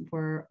areas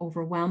were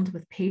overwhelmed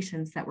with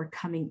patients that were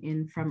coming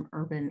in from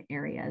urban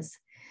areas.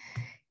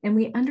 And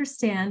we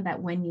understand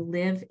that when you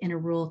live in a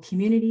rural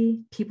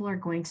community, people are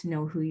going to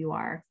know who you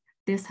are.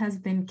 This has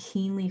been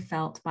keenly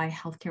felt by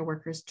healthcare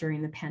workers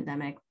during the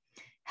pandemic.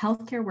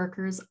 Healthcare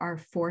workers are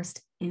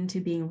forced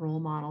into being role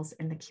models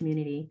in the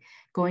community.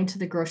 Going to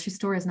the grocery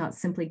store is not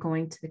simply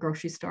going to the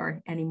grocery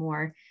store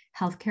anymore.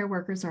 Healthcare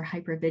workers are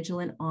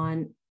hypervigilant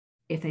on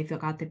if they've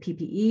got the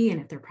PPE and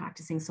if they're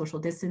practicing social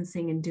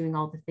distancing and doing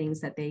all the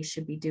things that they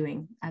should be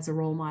doing as a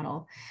role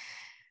model.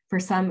 For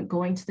some,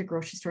 going to the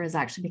grocery store has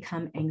actually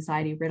become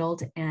anxiety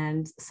riddled,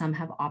 and some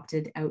have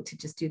opted out to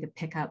just do the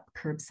pickup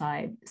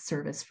curbside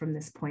service from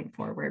this point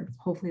forward.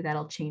 Hopefully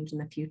that'll change in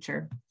the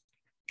future.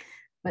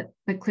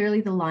 But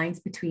clearly the lines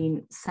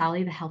between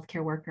Sally, the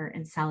healthcare worker,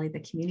 and Sally,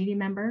 the community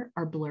member,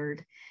 are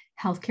blurred.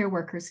 Healthcare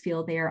workers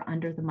feel they are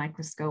under the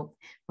microscope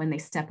when they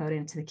step out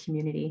into the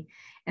community.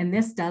 And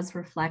this does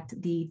reflect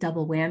the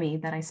double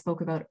whammy that I spoke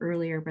about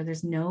earlier, where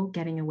there's no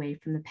getting away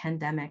from the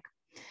pandemic.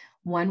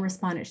 One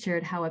respondent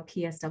shared how a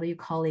PSW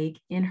colleague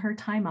in her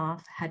time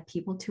off had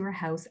people to her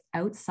house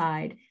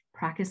outside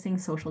practicing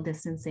social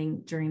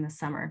distancing during the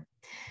summer.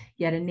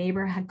 Yet a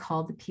neighbor had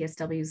called the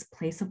PSW's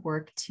place of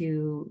work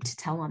to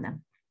tell on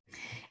them.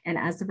 And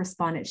as the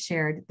respondent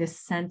shared, this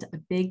sent a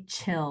big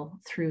chill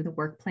through the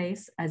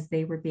workplace as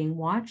they were being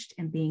watched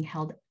and being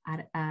held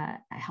at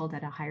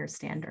a higher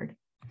standard.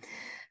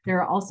 There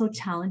are also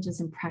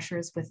challenges and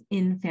pressures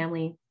within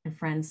family and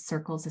friends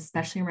circles,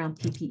 especially around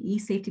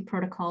PPE safety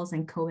protocols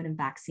and COVID and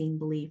vaccine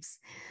beliefs.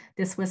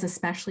 This was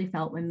especially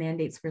felt when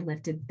mandates were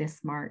lifted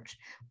this March.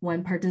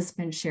 One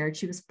participant shared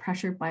she was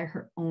pressured by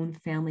her own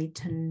family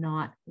to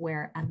not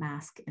wear a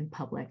mask in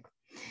public.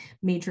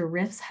 Major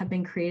rifts have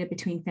been created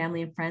between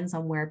family and friends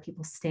on where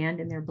people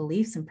stand in their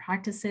beliefs and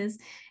practices.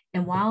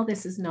 And while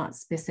this is not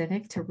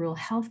specific to rural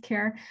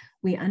healthcare,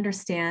 we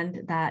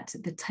understand that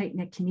the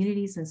tight-knit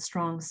communities and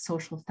strong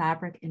social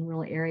fabric in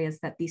rural areas,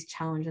 that these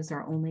challenges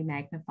are only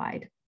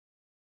magnified.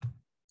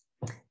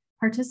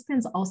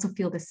 Participants also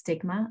feel the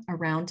stigma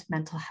around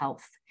mental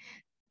health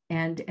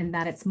and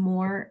that it's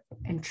more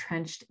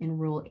entrenched in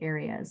rural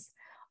areas.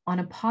 On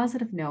a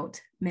positive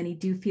note, many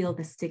do feel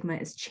the stigma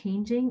is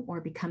changing or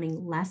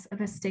becoming less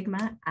of a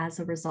stigma as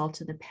a result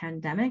of the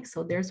pandemic.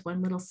 So there's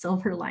one little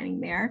silver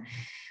lining there.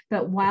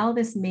 But while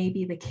this may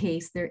be the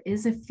case, there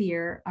is a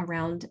fear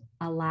around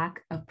a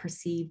lack of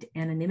perceived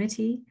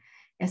anonymity,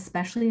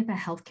 especially if a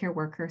healthcare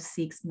worker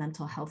seeks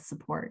mental health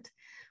support.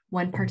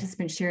 One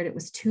participant shared it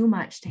was too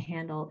much to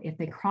handle if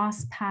they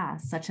cross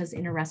paths, such as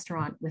in a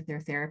restaurant with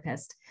their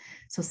therapist.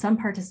 So some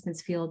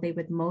participants feel they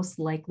would most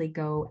likely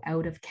go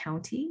out of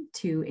county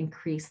to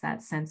increase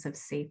that sense of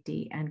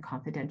safety and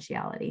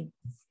confidentiality.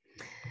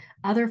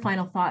 Other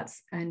final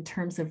thoughts in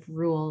terms of the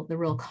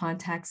rural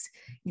context,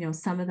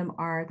 some of them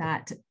are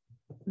that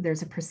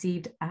there's a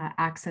perceived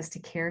access to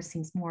care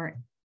seems more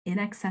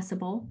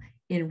inaccessible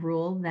in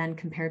rural than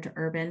compared to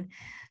urban,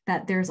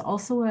 that there's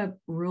also a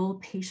rural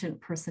patient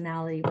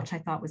personality, which I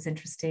thought was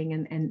interesting.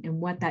 And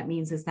what that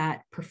means is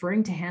that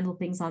preferring to handle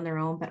things on their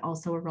own, but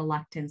also a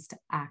reluctance to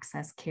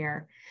access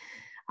care.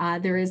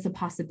 There is the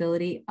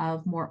possibility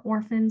of more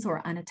orphans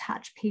or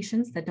unattached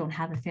patients that don't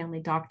have a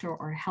family doctor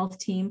or a health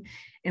team.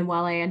 And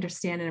while I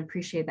understand and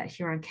appreciate that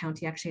Huron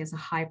County actually has a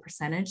high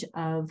percentage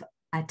of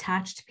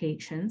attached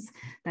patients,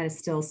 that is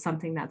still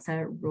something that's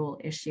a rural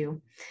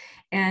issue.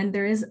 And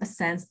there is a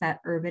sense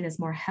that urban is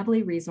more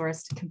heavily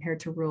resourced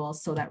compared to rural,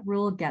 so that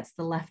rural gets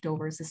the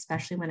leftovers,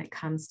 especially when it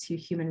comes to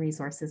human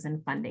resources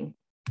and funding.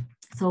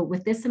 So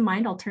with this in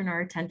mind, I'll turn our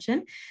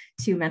attention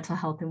to mental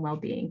health and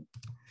well-being.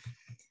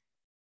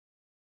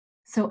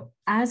 So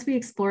as we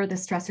explore the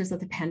stressors of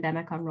the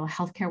pandemic on rural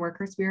healthcare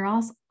workers, we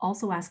are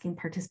also asking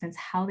participants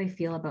how they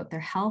feel about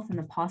their health and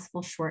the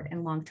possible short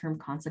and long-term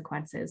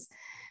consequences.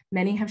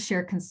 Many have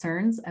shared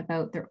concerns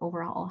about their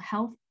overall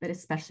health, but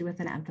especially with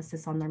an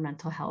emphasis on their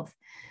mental health.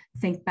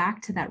 Think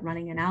back to that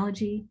running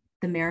analogy,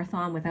 the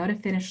marathon without a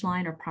finish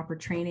line or proper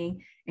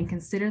training, and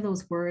consider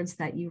those words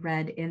that you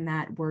read in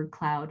that word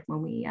cloud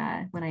when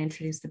I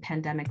introduced the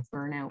pandemic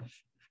burnout.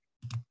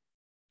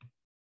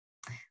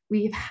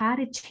 We've had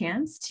a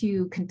chance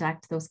to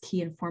conduct those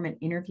key informant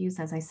interviews,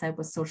 as I said,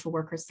 with social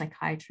workers,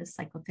 psychiatrists,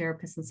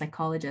 psychotherapists, and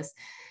psychologists,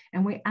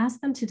 and we asked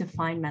them to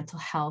define mental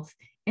health.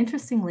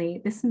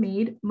 Interestingly, this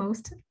made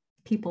most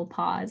people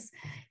pause.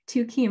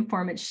 Two key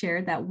informants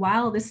shared that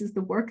while this is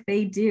the work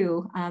they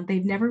do,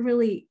 they've never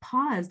really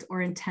paused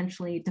or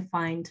intentionally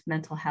defined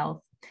mental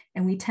health.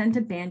 And we tend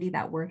to bandy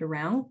that word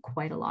around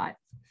quite a lot.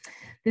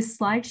 This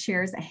slide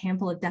shares a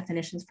handful of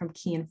definitions from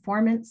key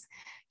informants.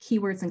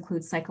 Keywords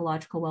include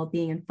psychological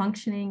well-being and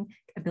functioning,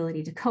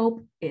 ability to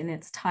cope, and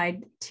it's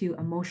tied to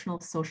emotional,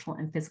 social,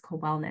 and physical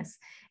wellness.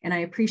 And I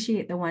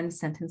appreciate the one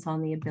sentence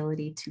on the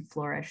ability to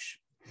flourish.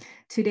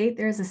 To date,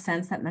 there is a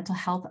sense that mental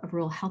health of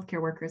rural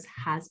healthcare workers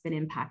has been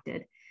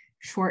impacted.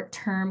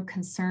 Short-term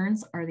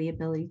concerns are the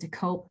ability to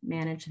cope,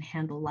 manage, and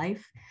handle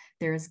life.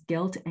 There is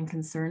guilt and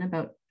concern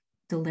about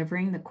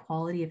delivering the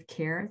quality of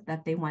care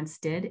that they once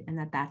did, and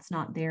that's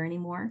not there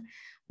anymore.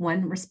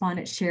 One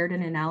respondent shared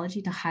an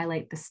analogy to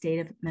highlight the state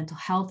of mental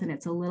health, and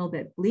it's a little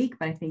bit bleak,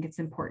 but I think it's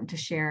important to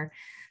share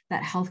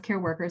that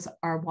healthcare workers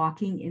are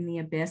walking in the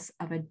abyss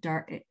of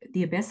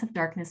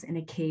darkness in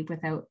a cave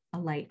without a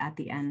light at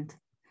the end.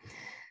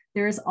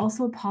 There is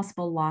also a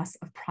possible loss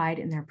of pride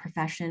in their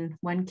profession.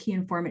 One key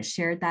informant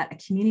shared that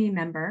a community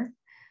member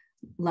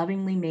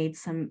lovingly made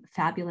some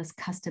fabulous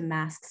custom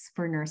masks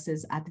for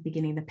nurses at the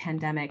beginning of the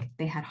pandemic.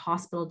 They had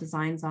hospital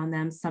designs on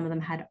them. Some of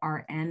them had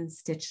RN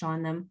stitched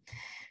on them.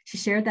 She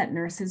shared that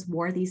nurses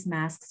wore these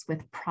masks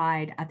with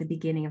pride at the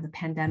beginning of the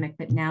pandemic,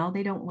 but now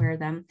they don't wear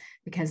them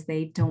because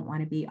they don't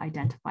want to be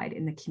identified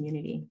in the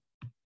community.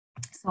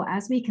 So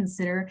as we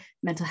consider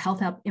mental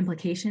health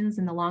implications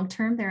in the long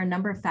term, there are a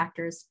number of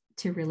factors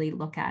to really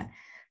look at.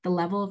 The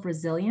level of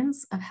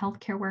resilience of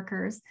healthcare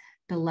workers,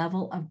 the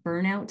level of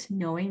burnout,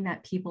 knowing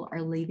that people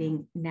are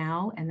leaving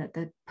now and that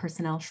the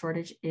personnel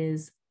shortage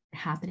is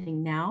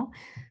happening now,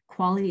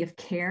 quality of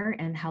care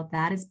and how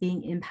that is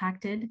being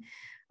impacted.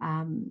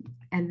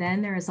 And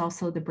then there is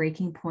also the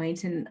breaking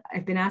point. And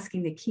I've been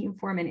asking the key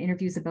informant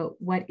interviews about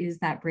what is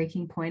that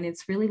breaking point.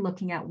 It's really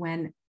looking at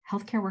when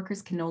healthcare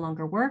workers can no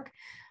longer work,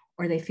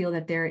 or they feel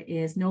that there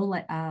is no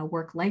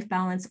work-life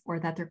balance, or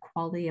that their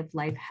quality of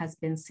life has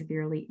been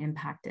severely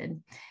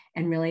impacted.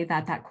 And really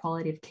that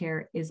quality of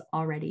care is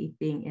already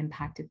being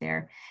impacted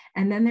there.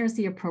 And then there's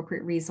the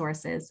appropriate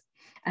resources.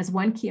 As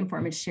one key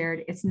informant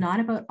shared, it's not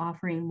about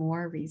offering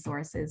more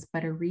resources,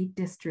 but a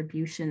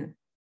redistribution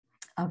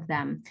of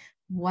them.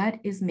 What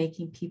is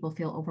making people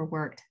feel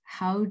overworked?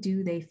 How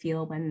do they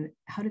feel when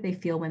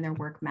their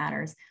work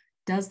matters?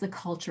 Does the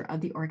culture of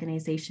the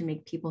organization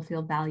make people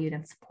feel valued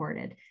and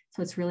supported?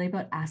 So it's really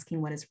about asking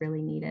what is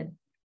really needed.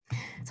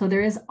 So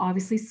there is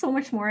obviously so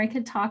much more I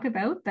could talk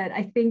about, but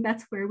I think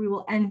that's where we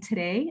will end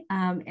today.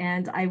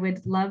 And I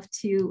would love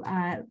to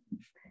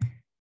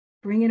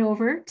bring it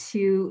over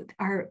to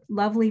our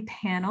lovely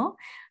panel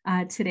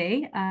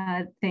today.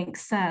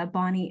 Thanks,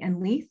 Bonnie and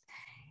Leith.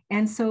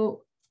 And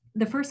so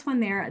the first one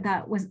there,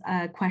 that was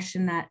a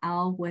question that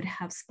Al would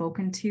have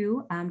spoken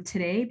to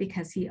today,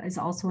 because he is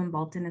also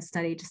involved in a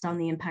study just on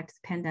the impact of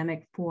the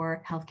pandemic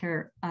for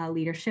healthcare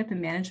leadership and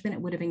management.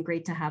 It would have been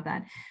great to have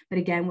that. But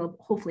again, we'll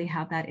hopefully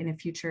have that in a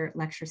future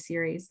lecture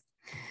series.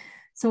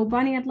 So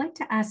Bonnie, I'd like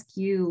to ask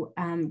you,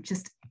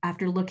 just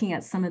after looking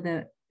at some of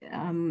the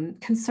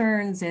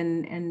concerns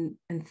and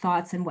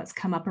thoughts and what's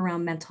come up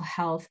around mental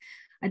health,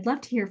 I'd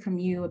love to hear from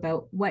you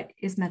about what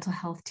is mental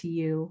health to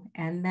you,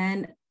 and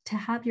then to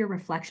have your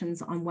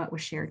reflections on what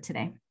was shared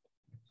today.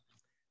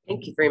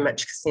 Thank you very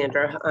much,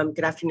 Cassandra.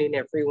 Good afternoon,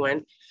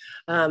 everyone.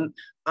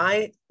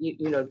 I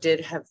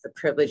did have the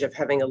privilege of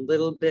having a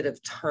little bit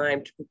of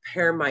time to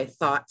prepare my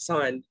thoughts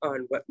on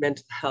what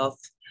mental health,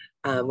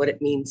 what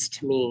it means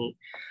to me.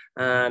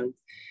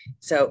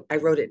 So I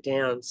wrote it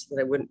down so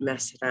that I wouldn't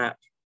mess it up.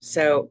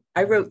 So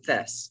I wrote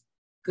this: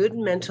 good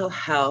mental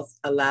health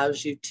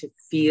allows you to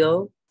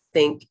feel,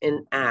 think,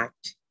 and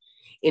act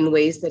in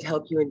ways that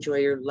help you enjoy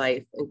your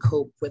life and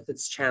cope with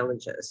its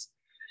challenges.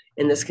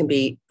 And this can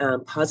be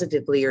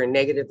positively or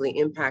negatively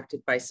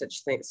impacted by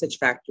such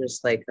factors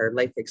like our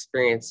life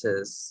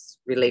experiences,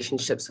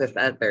 relationships with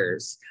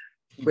others,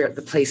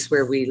 the place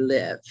where we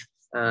live,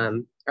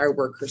 our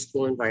work or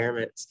school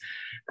environments.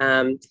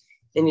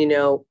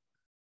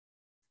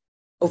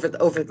 Over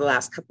the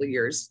last couple of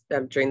years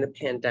during the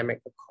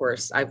pandemic, of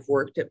course, I've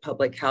worked at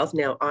public health.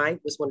 Now, I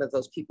was one of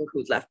those people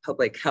who left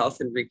public health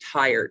and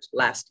retired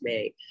last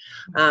May.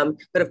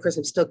 But of course,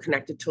 I'm still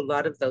connected to a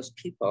lot of those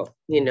people,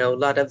 a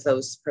lot of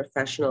those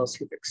professionals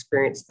who've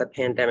experienced the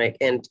pandemic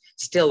and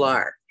still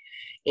are.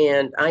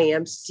 And I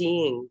am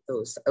seeing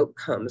those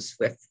outcomes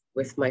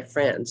with my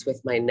friends, with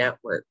my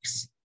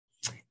networks.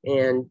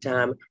 And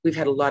we've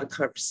had a lot of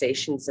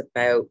conversations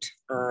about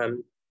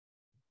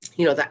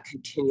that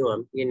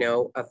continuum,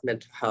 of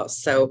mental health.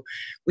 So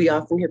we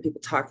often hear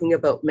people talking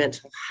about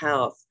mental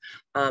health,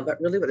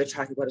 but really what they're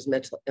talking about is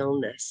mental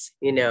illness,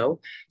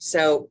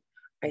 So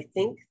I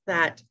think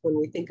that when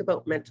we think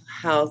about mental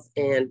health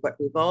and what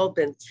we've all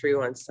been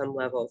through on some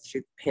level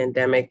through the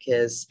pandemic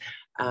is,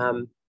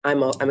 I'm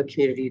a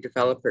community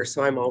developer,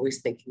 so I'm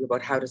always thinking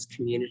about how does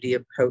community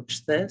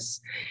approach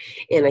this?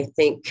 And I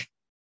think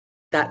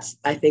that's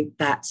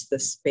the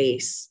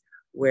space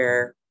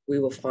where we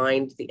will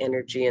find the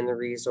energy and the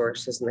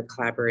resources and the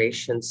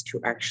collaborations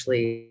to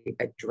actually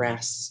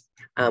address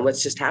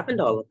what's just happened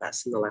to all of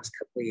us in the last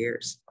couple of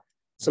years.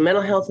 So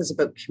mental health is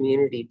about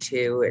community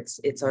too.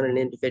 It's on an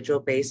individual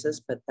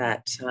basis, but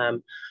that,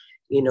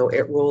 you know,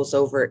 it rolls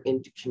over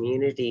into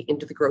community,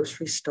 into the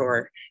grocery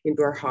store,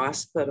 into our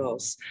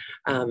hospitals,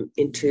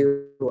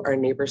 into our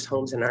neighbors'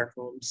 homes and our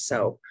homes.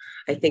 So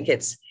I think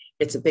it's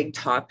a big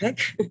topic.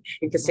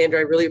 And Casandra,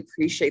 I really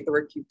appreciate the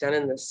work you've done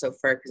in this so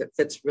far, because it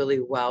fits really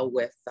well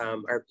with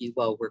our Be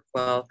Well, Work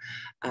Well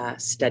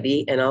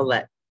study. And I'll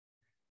let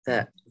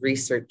the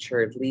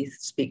researcher Leith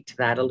speak to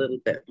that a little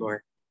bit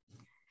more.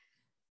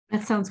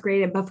 That sounds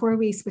great. And before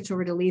we switch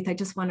over to Leith, I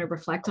just want to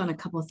reflect on a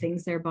couple of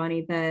things there,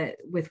 Bonnie, that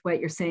with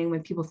what you're saying,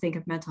 when people think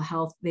of mental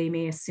health, they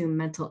may assume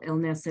mental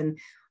illness. And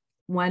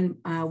one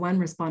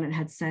respondent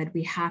had said,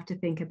 we have to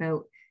think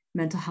about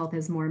mental health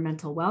as more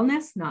mental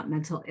wellness, not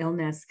mental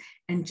illness.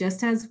 And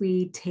just as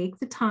we take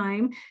the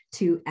time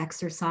to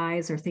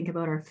exercise or think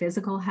about our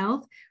physical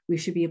health, we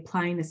should be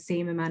applying the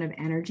same amount of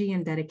energy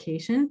and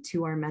dedication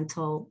to our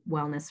mental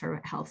wellness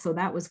or health. So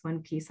that was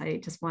one piece I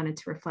just wanted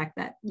to reflect,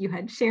 that you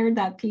had shared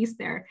that piece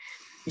there.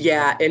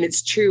 Yeah, and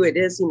it's true. It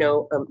is, you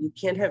know, you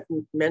can't have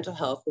mental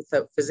health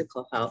without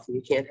physical health, and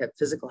you can't have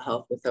physical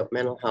health without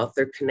mental health.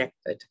 They're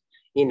connected.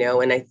 You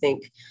know, and I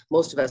think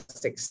most of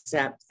us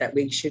accept that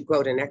we should go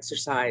out and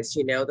exercise,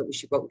 you know, that we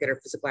should go out and get our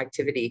physical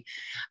activity.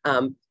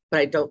 But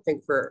I don't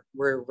think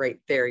we're right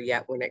there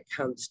yet when it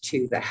comes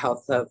to the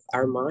health of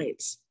our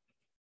minds.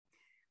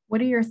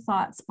 What are your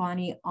thoughts,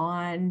 Bonnie,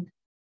 on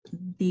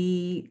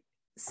the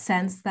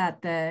sense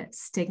that the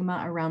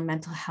stigma around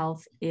mental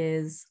health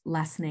is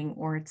lessening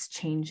or it's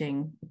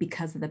changing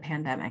because of the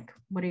pandemic?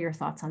 What are your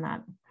thoughts on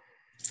that?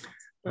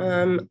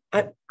 I'm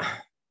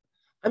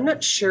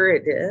not sure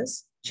it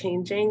is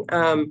changing.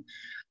 I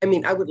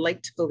mean, I would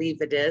like to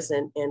believe it is,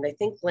 and I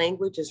think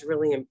language is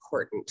really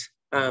important.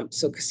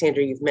 So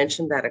Casandra, you've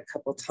mentioned that a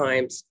couple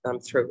times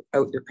throughout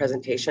your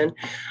presentation.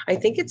 I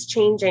think it's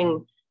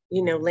changing.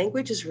 You know,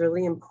 language is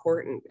really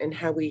important, and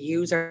how we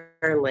use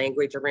our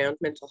language around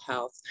mental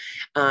health,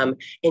 and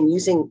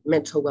using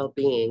mental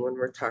well-being when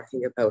we're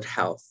talking about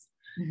health,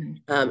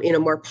 in a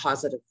more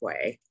positive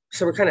way.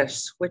 So we're kind of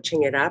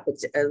switching it up.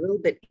 It's a little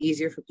bit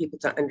easier for people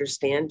to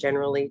understand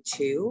generally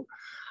too.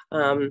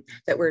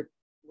 That we're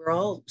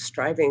all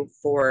striving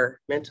for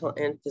mental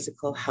and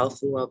physical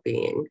health and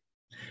well-being.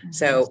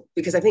 So,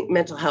 because I think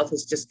mental health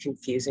is just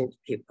confusing to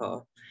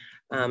people.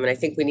 And I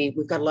think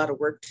we've got a lot of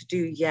work to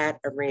do yet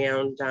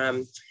around,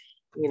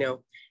 you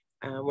know,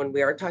 when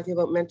we are talking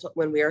about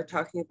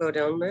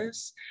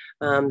illness,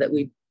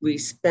 that we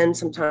spend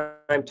some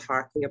time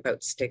talking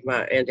about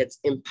stigma and its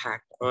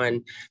impact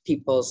on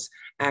people's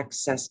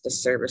access to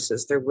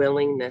services, their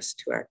willingness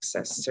to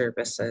access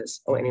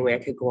services. Oh, anyway, I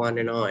could go on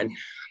and on.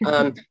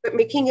 But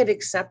making it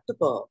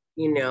acceptable,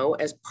 you know,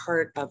 as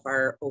part of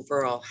our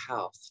overall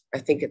health, I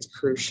think it's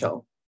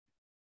crucial.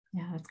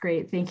 Yeah, that's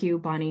great. Thank you,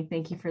 Bonnie.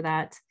 Thank you for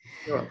that.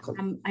 You're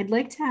welcome. I'd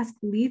like to ask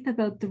Leith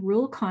about the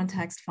rural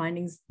context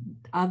findings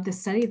of the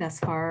study thus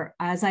far.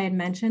 As I had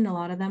mentioned, a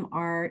lot of them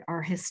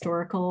are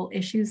historical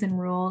issues in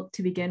rural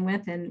to begin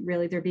with, and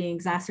really they're being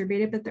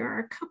exacerbated, but there are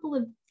a couple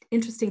of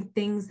interesting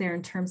things there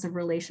in terms of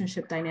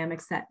relationship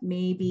dynamics that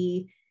may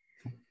be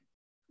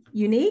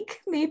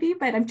unique, maybe,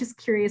 but I'm just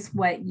curious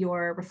what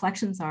your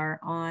reflections are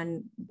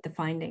on the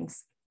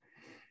findings.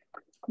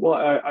 Well,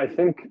 I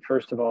think,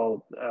 first of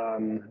all,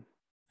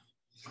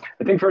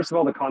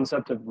 the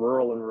concept of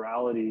rural and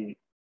rurality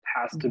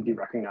has to be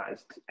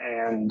recognized.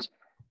 And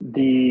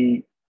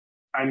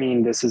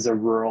this is a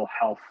rural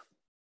health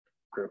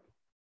group.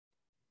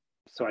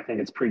 So I think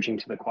it's preaching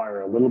to the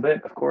choir a little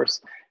bit, of course,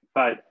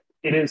 but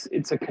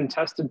it's a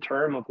contested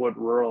term of what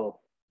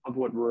rural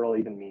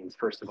even means,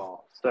 first of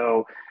all.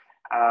 So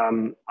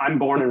I'm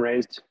born and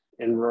raised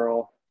in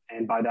rural,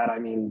 and by that I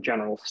mean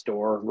general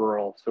store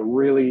rural. So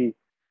really,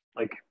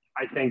 like,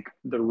 I think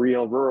the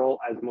real rural,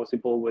 as most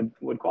people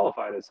would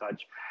qualify it as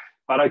such.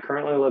 But I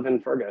currently live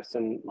in Fergus,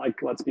 and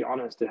like, let's be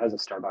honest, it has a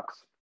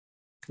Starbucks.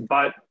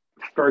 But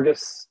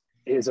Fergus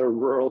is a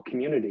rural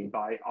community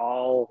by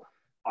all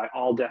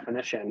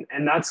definition.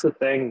 And that's the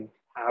thing.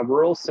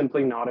 Rural is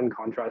simply not in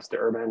contrast to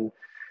urban.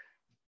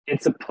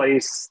 It's a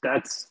place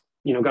that's,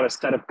 you know, got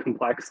a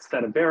complex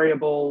set of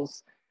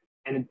variables,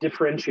 and it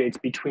differentiates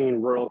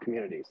between rural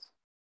communities.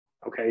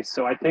 Okay,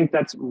 so I think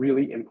that's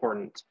really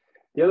important.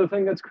 The other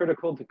thing that's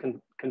critical to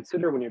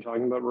consider when you're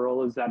talking about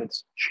rural is that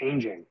it's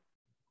changing.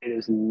 It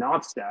is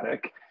not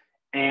static.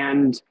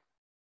 And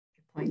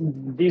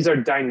these are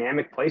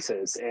dynamic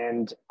places.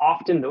 And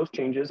often those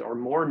changes are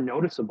more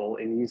noticeable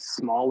in these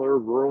smaller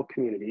rural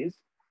communities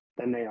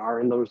than they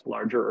are in those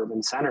larger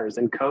urban centers.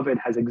 And COVID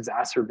has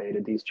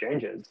exacerbated these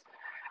changes.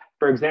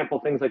 For example,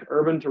 things like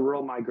urban to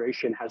rural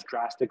migration has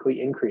drastically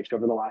increased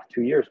over the last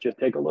 2 years. Just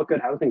take a look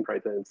at housing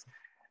prices.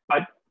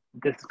 But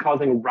this is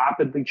causing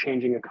rapidly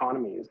changing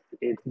economies.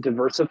 It's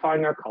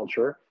diversifying our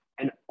culture,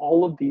 and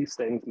all of these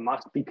things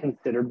must be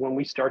considered when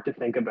we start to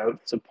think about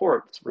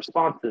supports,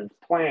 responses,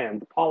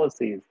 plans,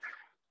 policies.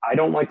 I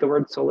don't like the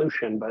word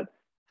solution, but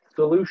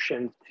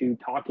solutions to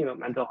talking about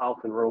mental health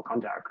in rural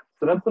context.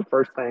 So that's the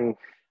first thing.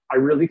 I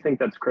really think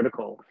that's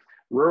critical.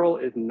 rural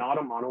is not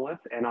a monolith,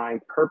 and I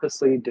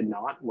purposely did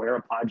not wear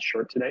a plaid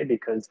shirt today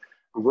because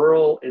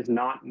rural is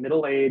not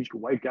middle-aged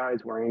white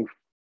guys wearing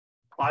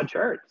plaid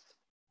shirts.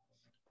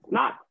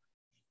 Not.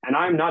 And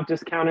I'm not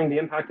discounting the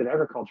impact of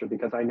agriculture,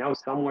 because I know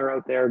somewhere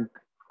out there,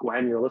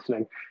 Gwen, you're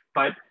listening,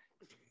 but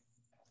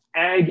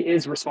ag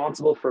is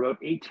responsible for about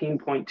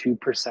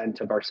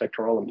 18.2% of our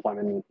sectoral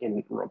employment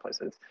in rural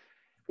places.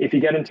 If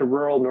you get into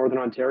rural Northern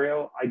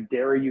Ontario, I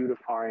dare you to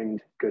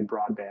find good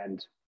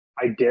broadband.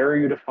 I dare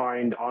you to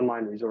find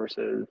online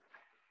resources,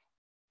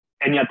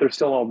 and yet they're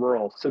still all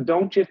rural. So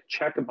don't just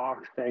check a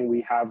box saying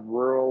we have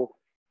rural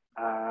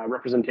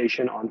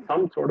representation on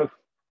some sort of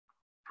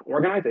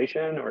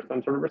organization or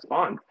some sort of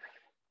response,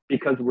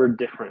 because we're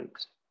different,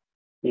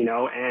 you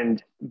know.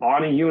 And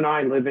Bonnie, you and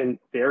I live in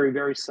very,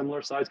 very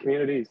similar sized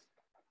communities,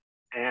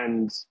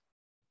 and,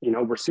 you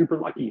know, we're super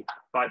lucky,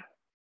 but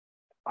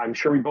I'm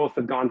sure we both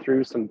have gone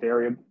through some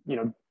very,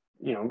 you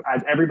know,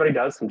 as everybody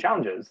does, some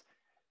challenges.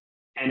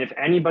 And if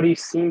anybody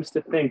seems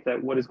to think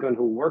that what is going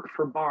to work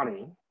for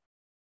Bonnie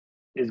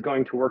is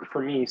going to work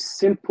for me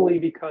simply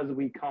because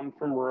we come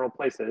from rural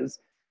places,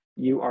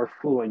 you are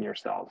fooling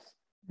yourselves.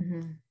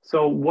 Mm-hmm.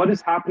 So what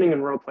is happening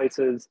in rural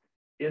places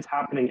is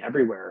happening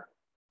everywhere.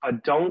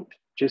 Don't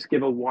just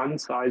give a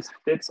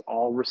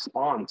one-size-fits-all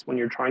response when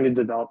you're trying to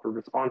develop a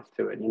response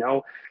to it. You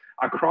know,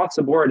 across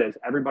the board, as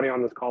everybody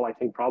on this call I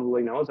think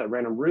probably knows, I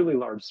ran a really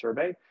large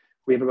survey.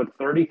 We have about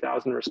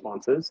 30,000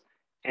 responses.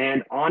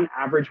 And on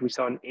average, we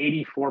saw an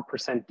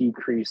 84%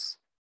 decrease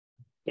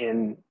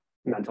in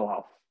mental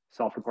health,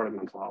 self-reported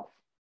mental health.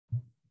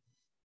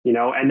 You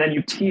know, and then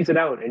you tease it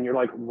out and you're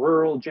like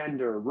rural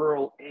gender,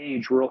 rural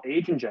age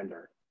and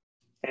gender.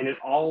 And it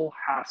all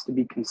has to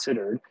be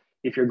considered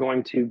if you're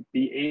going to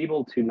be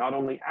able to not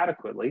only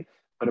adequately,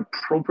 but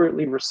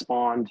appropriately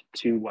respond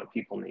to what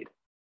people need.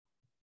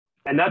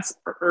 And that's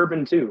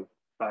urban too,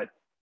 but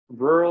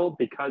rural,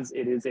 because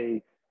it is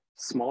a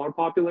smaller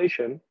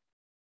population,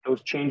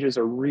 those changes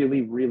are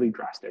really, really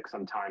drastic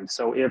sometimes.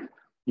 So if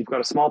you've got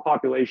a small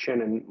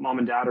population and mom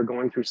and dad are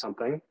going through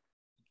something,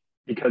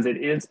 because it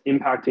is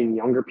impacting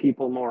younger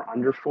people more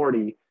under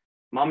 40,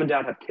 mom and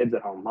dad have kids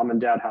at home, mom and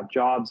dad have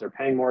jobs, they're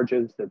paying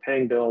mortgages, they're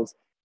paying bills,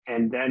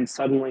 and then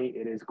suddenly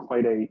it is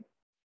quite a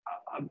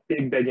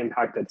big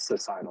impact that's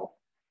societal.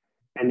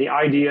 And the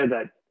idea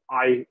that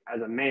I,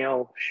 as a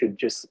male, should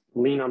just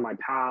lean on my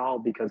pal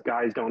because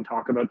guys don't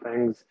talk about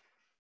things,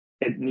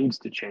 it needs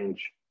to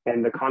change.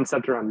 And the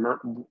concept around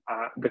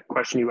the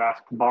question you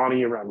asked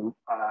Bonnie around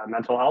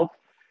mental health,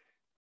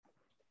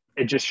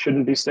 it just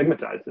shouldn't be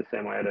stigmatized the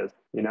same way it is,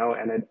 you know.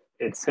 And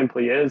it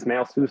simply is.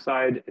 Male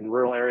suicide in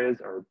rural areas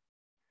are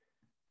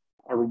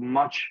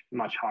much,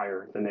 much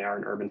higher than they are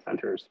in urban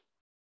centers.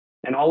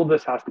 And all of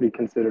this has to be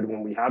considered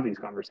when we have these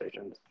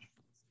conversations.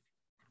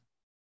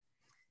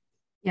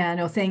 Yeah,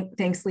 no,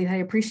 thanks, Leith. I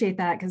appreciate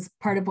that, because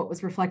part of what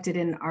was reflected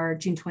in our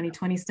June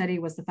 2020 study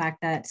was the fact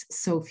that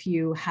so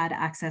few had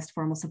access to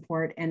formal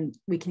support. And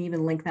we can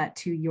even link that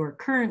to your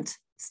current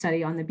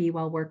study on the Be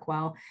Well, Work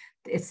Well.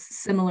 It's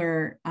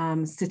similar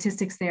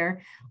statistics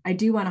there. I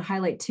do want to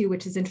highlight too,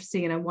 which is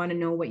interesting, and I want to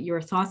know what your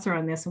thoughts are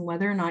on this and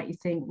whether or not you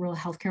think rural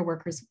healthcare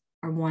workers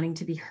are wanting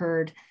to be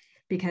heard.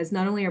 Because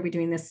not only are we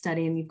doing this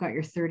study and you've got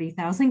your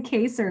 30,000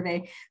 case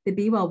survey, the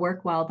Be Well,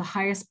 Work Well, the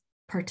highest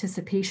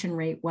participation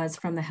rate was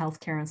from the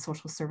healthcare and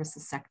social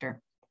services sector.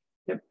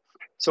 Yep.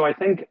 So I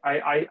think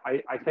I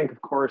think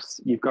of course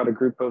you've got a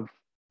group of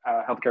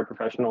healthcare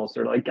professionals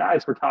that are like,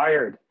 guys, we're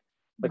tired,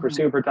 like we're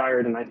super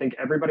tired, and I think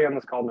everybody on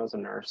this call knows a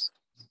nurse,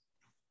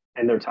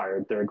 and they're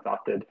tired, they're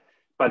exhausted.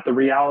 But the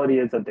reality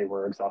is that they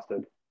were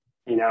exhausted.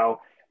 You know,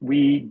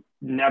 we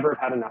never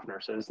had enough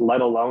nurses,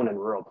 let alone in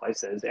rural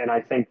places. And I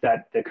think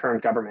that the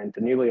current government, the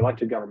newly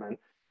elected government,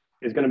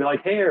 is going to be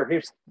like, hey,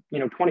 here's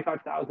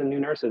 25,000 new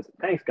nurses.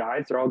 Thanks,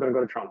 guys. They're all going to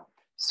go to Toronto.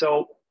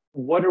 So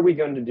what are we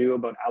going to do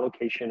about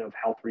allocation of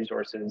health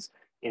resources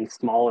in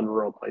small and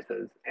rural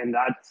places? And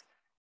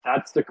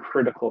that's the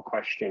critical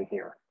question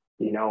here,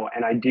 you know.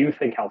 And I do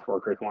think health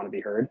workers want to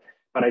be heard,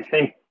 but I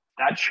think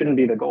that shouldn't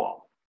be the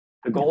goal.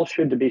 The goal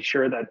should be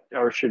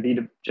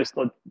to just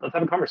let's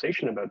have a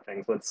conversation about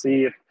things. Let's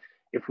see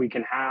if we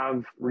can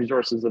have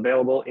resources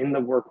available in the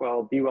Work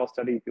Well, Be Well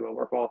study, Be Well,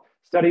 Work Well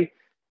study.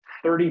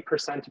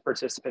 30% of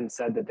participants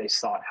said that they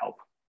sought help.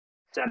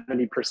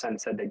 70%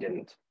 said they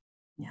didn't.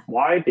 Yeah.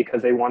 Why?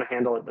 Because they want to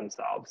handle it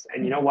themselves.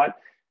 And you know what?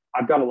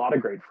 I've got a lot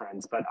of great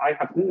friends, but I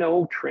have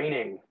no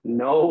training,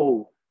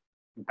 no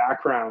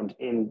background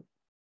in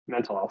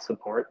mental health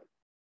support,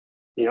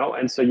 you know?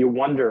 And so you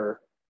wonder,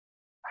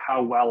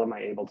 how well am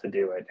I able to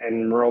do it?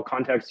 And in rural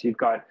context,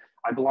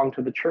 I belong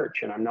to the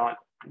church, and I'm not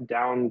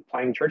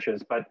downplaying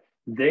churches, but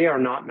they are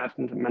not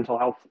mental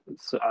health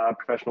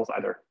professionals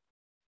either.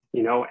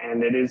 You know,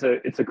 and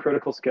it's a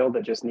critical skill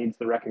that just needs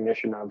the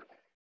recognition of,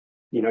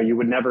 you know, you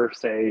would never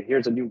say,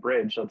 here's a new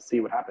bridge, let's see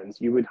what happens.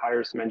 You would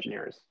hire some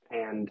engineers,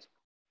 and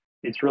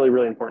it's really,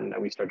 really important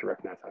that we start to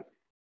recognize that.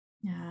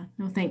 Yeah,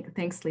 no,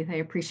 thanks, Leith. I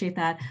appreciate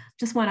that.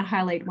 Just want to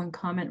highlight one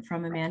comment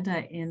from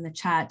Amanda in the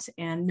chat,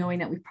 and knowing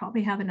that we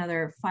probably have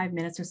another 5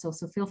 minutes or so.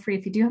 So feel free,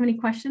 if you do have any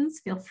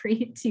questions, feel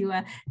free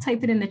to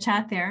type it in the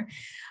chat there.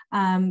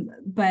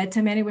 But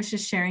Amanda was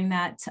just sharing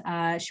that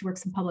she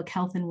works in public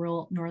health in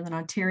rural Northern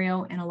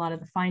Ontario, and a lot of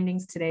the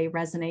findings today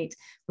resonate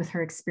with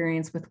her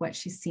experience with what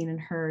she's seen and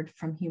heard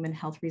from human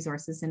health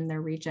resources in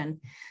their region.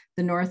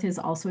 The North is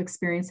also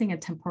experiencing a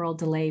temporal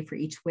delay for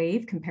each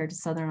wave compared to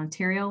Southern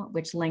Ontario,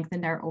 which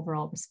lengthened our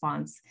overall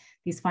response.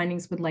 These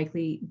findings would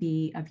likely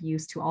be of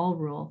use to all of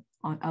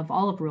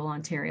rural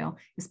Ontario,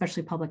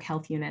 especially public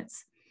health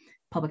units,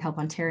 Public Health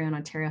Ontario and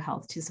Ontario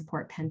Health, to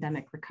support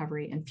pandemic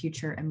recovery and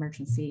future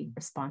emergency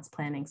response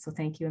planning. So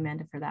thank you,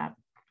 Amanda, for that.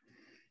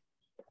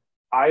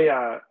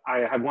 I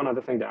have one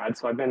other thing to add.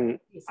 So I've been,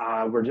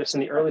 we're just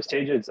in the early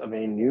stages of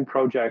a new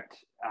project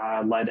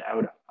led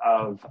out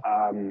of,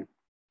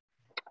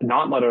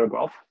 not led out of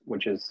Guelph,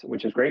 which is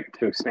great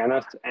to expand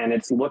us. And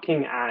it's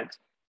looking at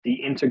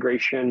the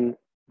integration,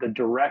 the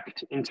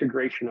direct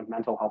integration of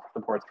mental health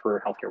supports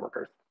for healthcare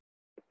workers,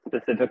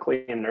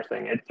 specifically in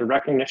nursing. It's a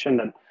recognition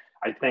that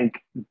I think,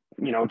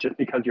 you know, just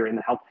because you're in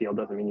the health field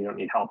doesn't mean you don't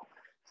need help.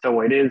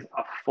 So it is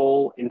a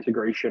full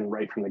integration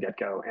right from the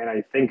get-go. And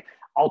I think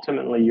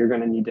ultimately you're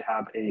going to need to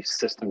have a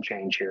system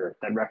change here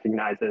that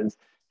recognizes,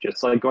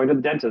 just like going to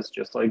the dentist,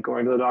 just like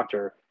going to the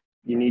doctor,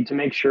 you need to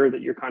make sure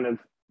that you're kind of,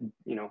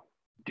 you know,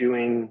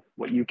 doing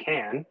what you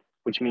can,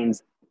 which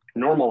means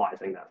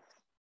normalizing this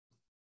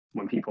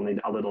when people need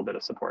a little bit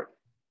of support.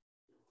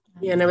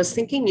 Yeah, and I was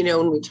thinking, you know,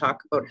 when we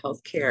talk about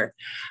healthcare,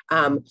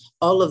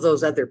 all of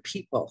those other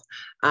people,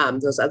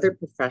 those other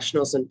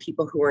professionals and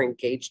people who are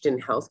engaged in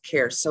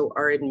healthcare. So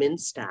our admin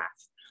staff,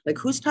 like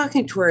who's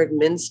talking to our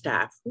admin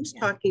staff? Who's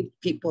talking to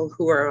people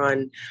who are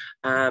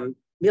on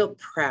meal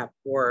prep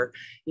or,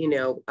 you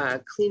know,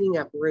 cleaning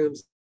up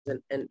rooms?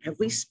 And have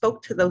we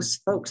spoke to those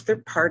folks?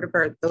 They're part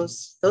of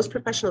those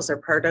professionals are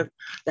part of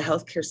the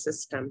healthcare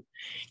system.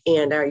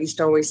 And I used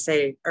to always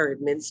say our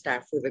admin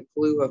staff were the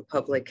glue of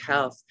public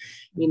health.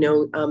 You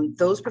know,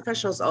 those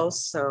professionals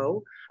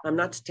also,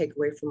 not to take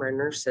away from our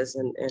nurses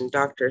and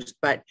doctors,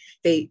 but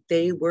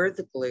they were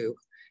the glue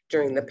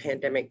during the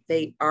pandemic.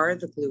 They are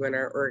the glue in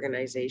our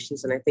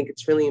organizations. And I think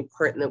it's really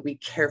important that we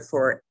care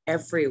for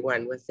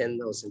everyone within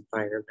those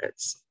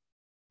environments.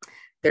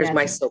 There's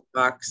my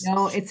soapbox.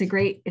 No, it's a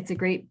great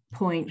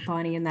point,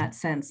 Bonnie, in that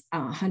sense,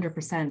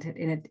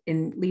 100%.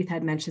 And Leith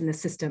had mentioned the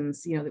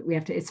systems, you know, that we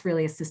have to, it's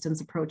really a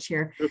systems approach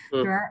here.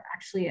 Mm-hmm. There are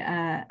actually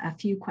a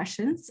few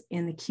questions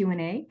in the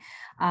Q&A.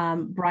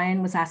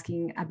 Brian was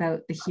asking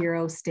about the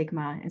hero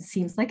stigma. It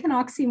seems like an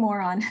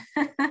oxymoron.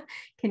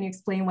 Can you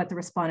explain what the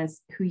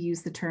respondents who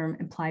use the term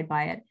implied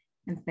by it?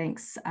 And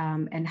thanks.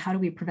 And how do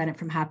we prevent it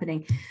from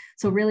happening?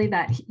 So really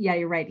that, yeah,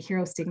 you're right.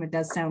 Hero stigma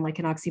does sound like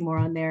an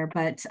oxymoron there,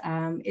 but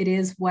it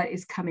is what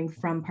is coming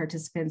from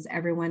participants.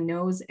 Everyone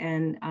knows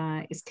and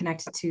is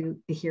connected to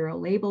the hero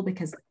label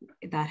because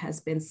that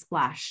has been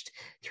splashed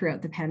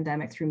throughout the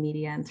pandemic through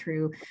media and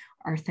through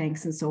our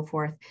thanks and so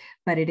forth.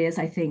 But it is,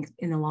 I think,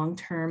 in the long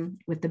term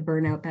with the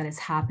burnout that is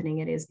happening,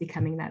 it is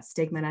becoming that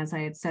stigma. And as I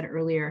had said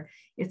earlier,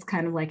 it's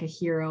kind of like a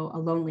hero, a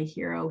lonely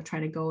hero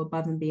trying to go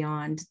above and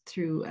beyond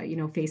through, you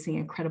know, facing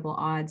incredible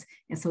odds.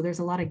 And so there's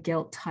a lot of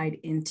guilt tied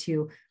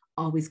into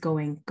always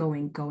going,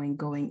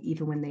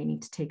 even when they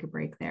need to take a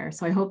break there.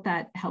 So I hope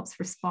that helps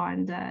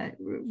respond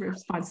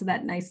to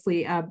that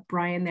nicely,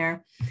 Brian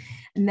there.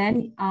 And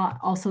then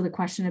also the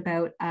question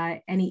about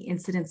any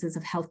incidences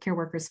of healthcare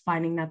workers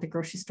finding that the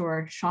grocery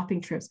store shopping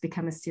trips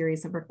become a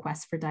series of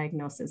requests for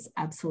diagnosis.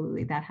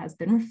 Absolutely, that has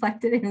been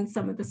reflected in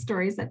some of the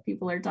stories that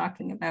people are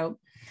talking about.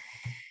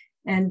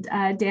 And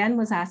Dan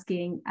was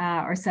asking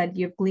or said,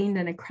 you've gleaned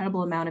an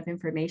incredible amount of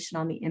information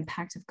on the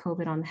impact of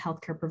COVID on the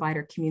healthcare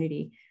provider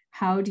community.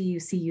 How do you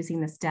see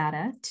using this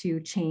data to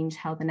change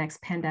how the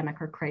next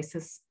pandemic or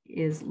crisis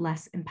is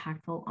less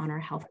impactful on our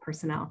health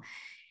personnel?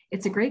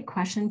 It's a great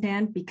question,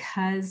 Dan,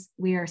 because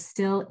we are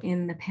still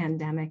in the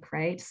pandemic,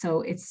 right?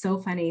 So it's so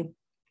funny,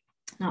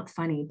 not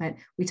funny, but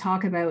we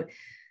talk about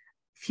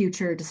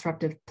future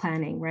disruptive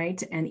planning,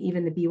 right? And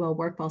even the Be Well,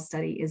 Work Well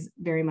study is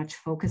very much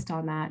focused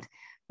on that.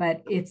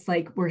 But it's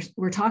like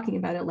we're talking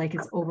about it like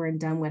it's over and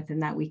done with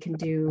and that we can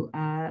do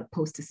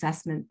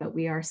post-assessment, but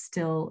we are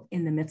still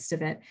in the midst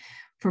of it.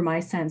 For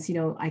my sense, you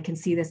know, I can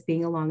see this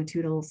being a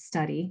longitudinal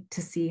study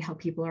to see how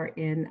people are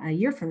in a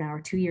year from now or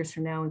 2 years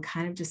from now and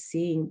kind of just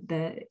seeing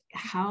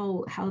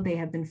how they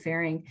have been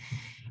faring.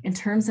 In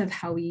terms of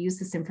how we use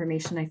this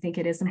information, I think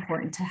it is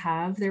important to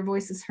have their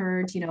voices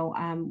heard. You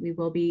know, we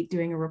will be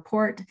doing a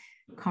report,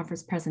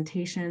 conference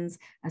presentations,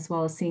 as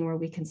well as seeing where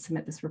we can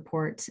submit this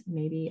report,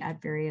 maybe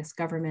at various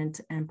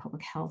government and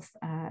public health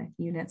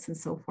units and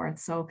so forth.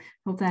 So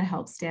hope that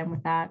helps, Dan,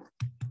 with that.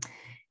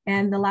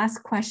 And the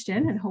last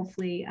question, and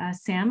hopefully,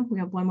 Sam, we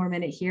have one more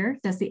minute here.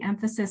 Does the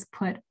emphasis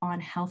put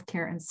on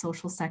healthcare and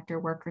social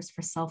sector workers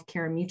for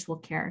self-care and mutual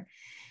care,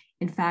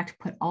 in fact,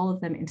 put all of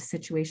them into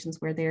situations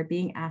where they are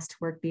being asked to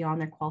work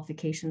beyond their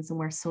qualifications and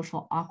where there's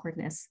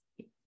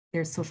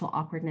social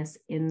awkwardness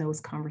in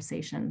those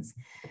conversations?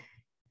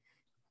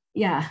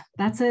 Yeah,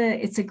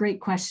 it's a great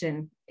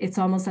question. It's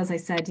almost, as I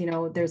said, you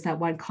know, there's that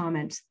one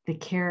comment, the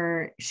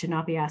care should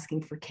not be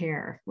asking for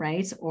care,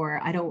 right? Or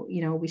I don't,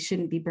 you know, we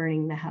shouldn't be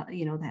burning the,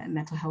 you know, that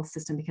mental health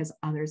system because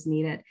others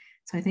need it.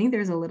 So I think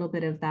there's a little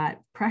bit of that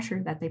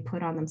pressure that they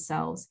put on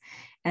themselves.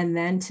 And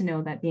then to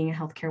know that being a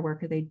healthcare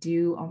worker, they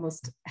do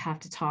almost have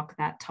to talk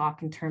that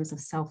talk in terms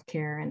of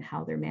self-care and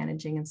how they're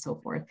managing and so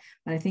forth.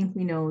 But I think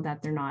we know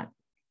that they're not,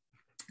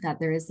 that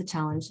there is the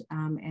challenge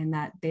and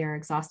that they are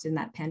exhausted, and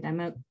that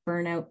pandemic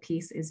burnout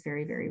piece is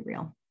very, very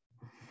real.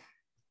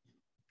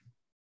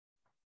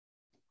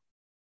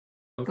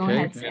 Okay, go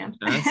ahead, Sam.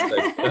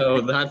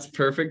 So that's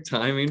perfect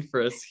timing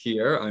for us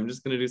here. I'm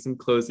just going to do some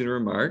closing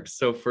remarks.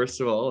 So first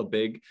of all, a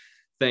big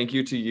thank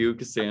you to you,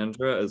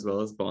 Casandra, as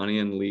well as Bonnie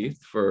and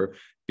Leith, for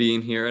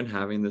being here and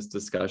having this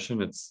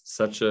discussion. It's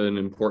such an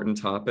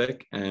important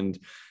topic, and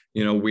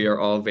you know, we are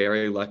all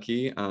very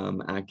lucky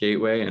at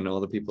Gateway and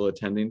all the people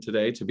attending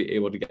today to be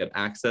able to get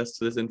access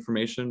to this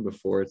information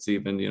before it's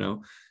even, you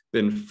know,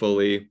 been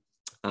fully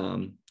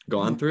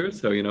gone through.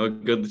 So, you know,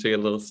 good to get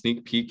a little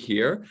sneak peek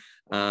here.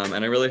 And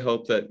I really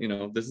hope that, you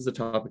know, this is a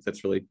topic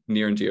that's really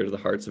near and dear to the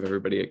hearts of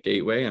everybody at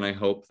Gateway. And I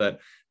hope that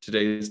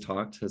today's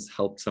talk has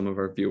helped some of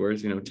our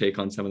viewers, you know, take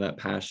on some of that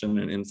passion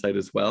and insight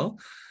as well.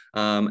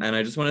 And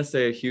I just want to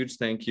say a huge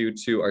thank you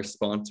to our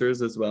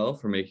sponsors as well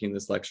for making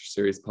this lecture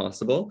series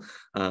possible.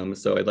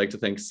 So I'd like to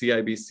thank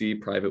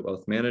CIBC Private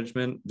Wealth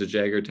Management,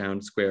 DeJager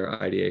Town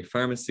Square IDA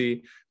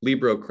Pharmacy,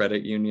 Libro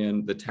Credit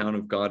Union, the Town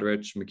of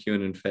Goderich,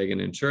 MacEwan and Feagan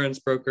Insurance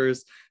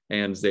Brokers,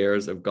 and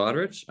Zehrs of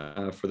Goderich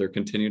for their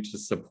continued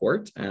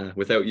support.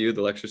 Without you,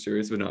 the lecture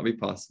series would not be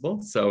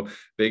possible. So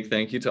big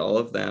thank you to all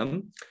of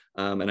them.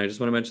 And I just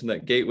want to mention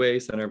that Gateway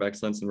Center of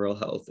Excellence in Rural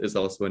Health is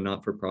also a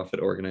not-for-profit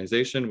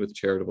organization with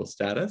charitable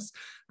status.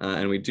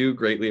 And we do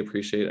greatly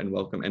appreciate and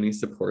welcome any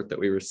support that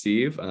we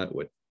receive.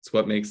 It's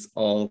what makes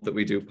all that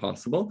we do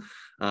possible.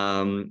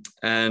 And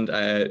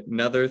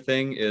another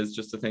thing is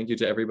just a thank you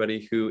to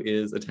everybody who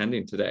is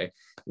attending today.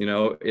 You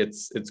know,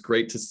 it's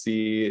great to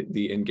see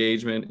the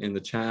engagement in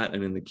the chat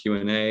and in the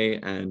Q&A,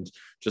 and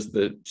just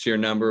the sheer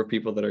number of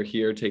people that are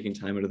here taking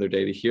time out of their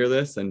day to hear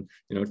this and,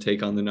 you know,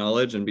 take on the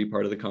knowledge and be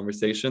part of the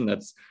conversation.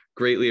 That's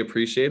greatly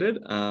appreciated.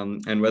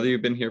 And whether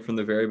you've been here from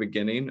the very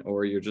beginning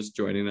or you're just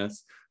joining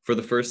us for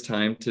the first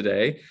time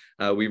today,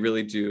 we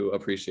really do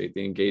appreciate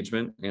the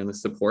engagement and the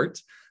support.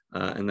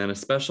 And then a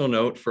special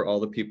note for all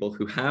the people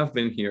who have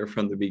been here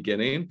from the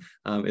beginning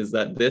is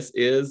that this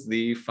is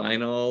the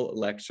final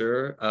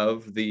lecture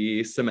of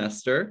the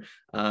semester.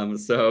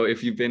 So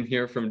if you've been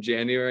here from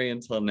January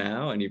until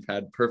now and you've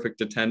had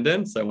perfect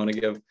attendance, I want to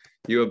give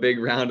you a big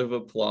round of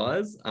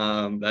applause.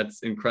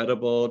 That's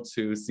incredible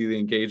to see the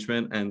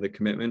engagement and the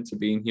commitment to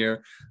being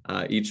here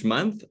each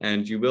month.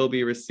 And you will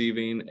be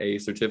receiving a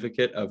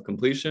certificate of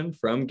completion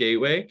from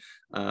Gateway,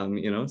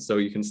 you know, so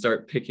you can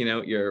start picking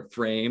out your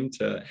frame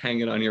to hang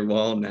it on your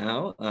wall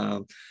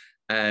now.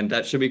 And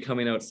that should be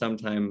coming out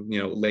sometime,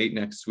 you know, late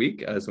next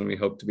week, as when we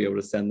hope to be able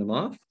to send them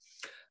off.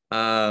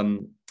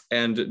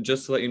 And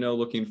just to let you know,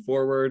 looking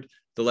forward,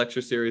 the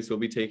lecture series will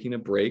be taking a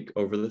break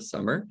over the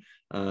summer.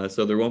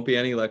 So there won't be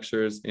any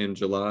lectures in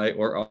July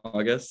or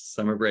August,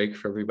 summer break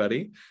for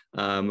everybody.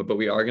 But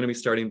we are going to be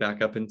starting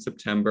back up in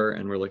September,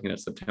 and we're looking at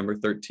September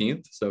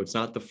 13th. So it's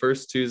not the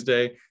first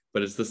Tuesday,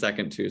 but it's the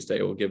second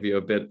Tuesday. We'll give you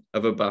a bit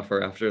of a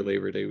buffer after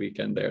Labor Day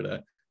weekend there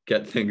to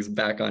get things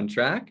back on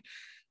track.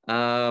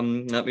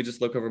 Let me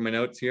just look over my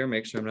notes here,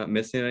 make sure I'm not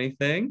missing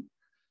anything.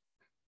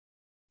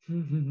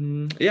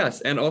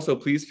 Yes, and also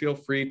please feel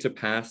free to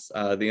pass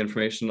the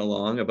information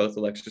along about the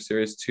lecture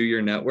series to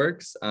your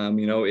networks.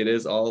 You know, it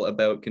is all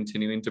about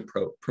continuing to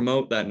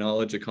promote that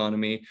knowledge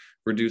economy,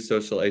 reduce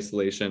social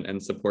isolation,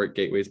 and support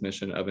Gateway's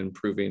mission of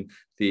improving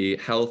the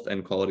health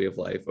and quality of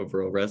life of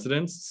rural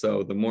residents.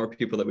 So the more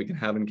people that we can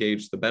have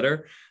engaged, the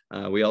better.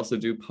 We also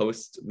do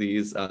post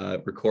these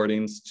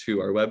recordings to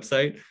our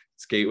website.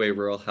 It's Gateway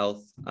Rural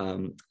Health,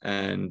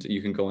 and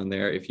you can go on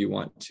there if you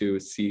want to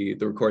see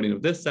the recording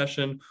of this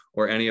session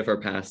or any of our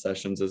past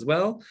sessions as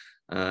well.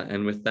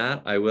 And with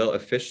that, I will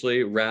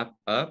officially wrap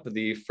up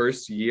the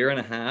first year and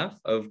a half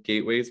of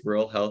Gateway's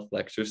Rural Health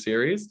Lecture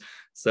Series.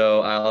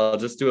 So I'll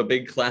just do a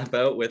big clap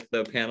out with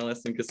the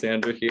panelists and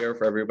Casandra here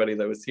for everybody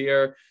that was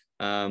here.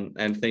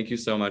 And thank you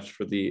so much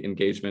for the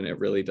engagement. It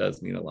really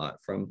does mean a lot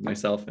from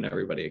myself and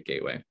everybody at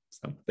Gateway.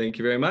 So thank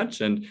you very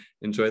much, and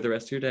enjoy the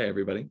rest of your day,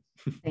 everybody.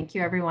 Thank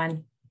you,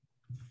 everyone.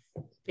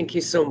 Thank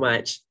you so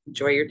much.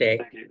 Enjoy your day.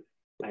 Thank you.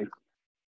 Thanks.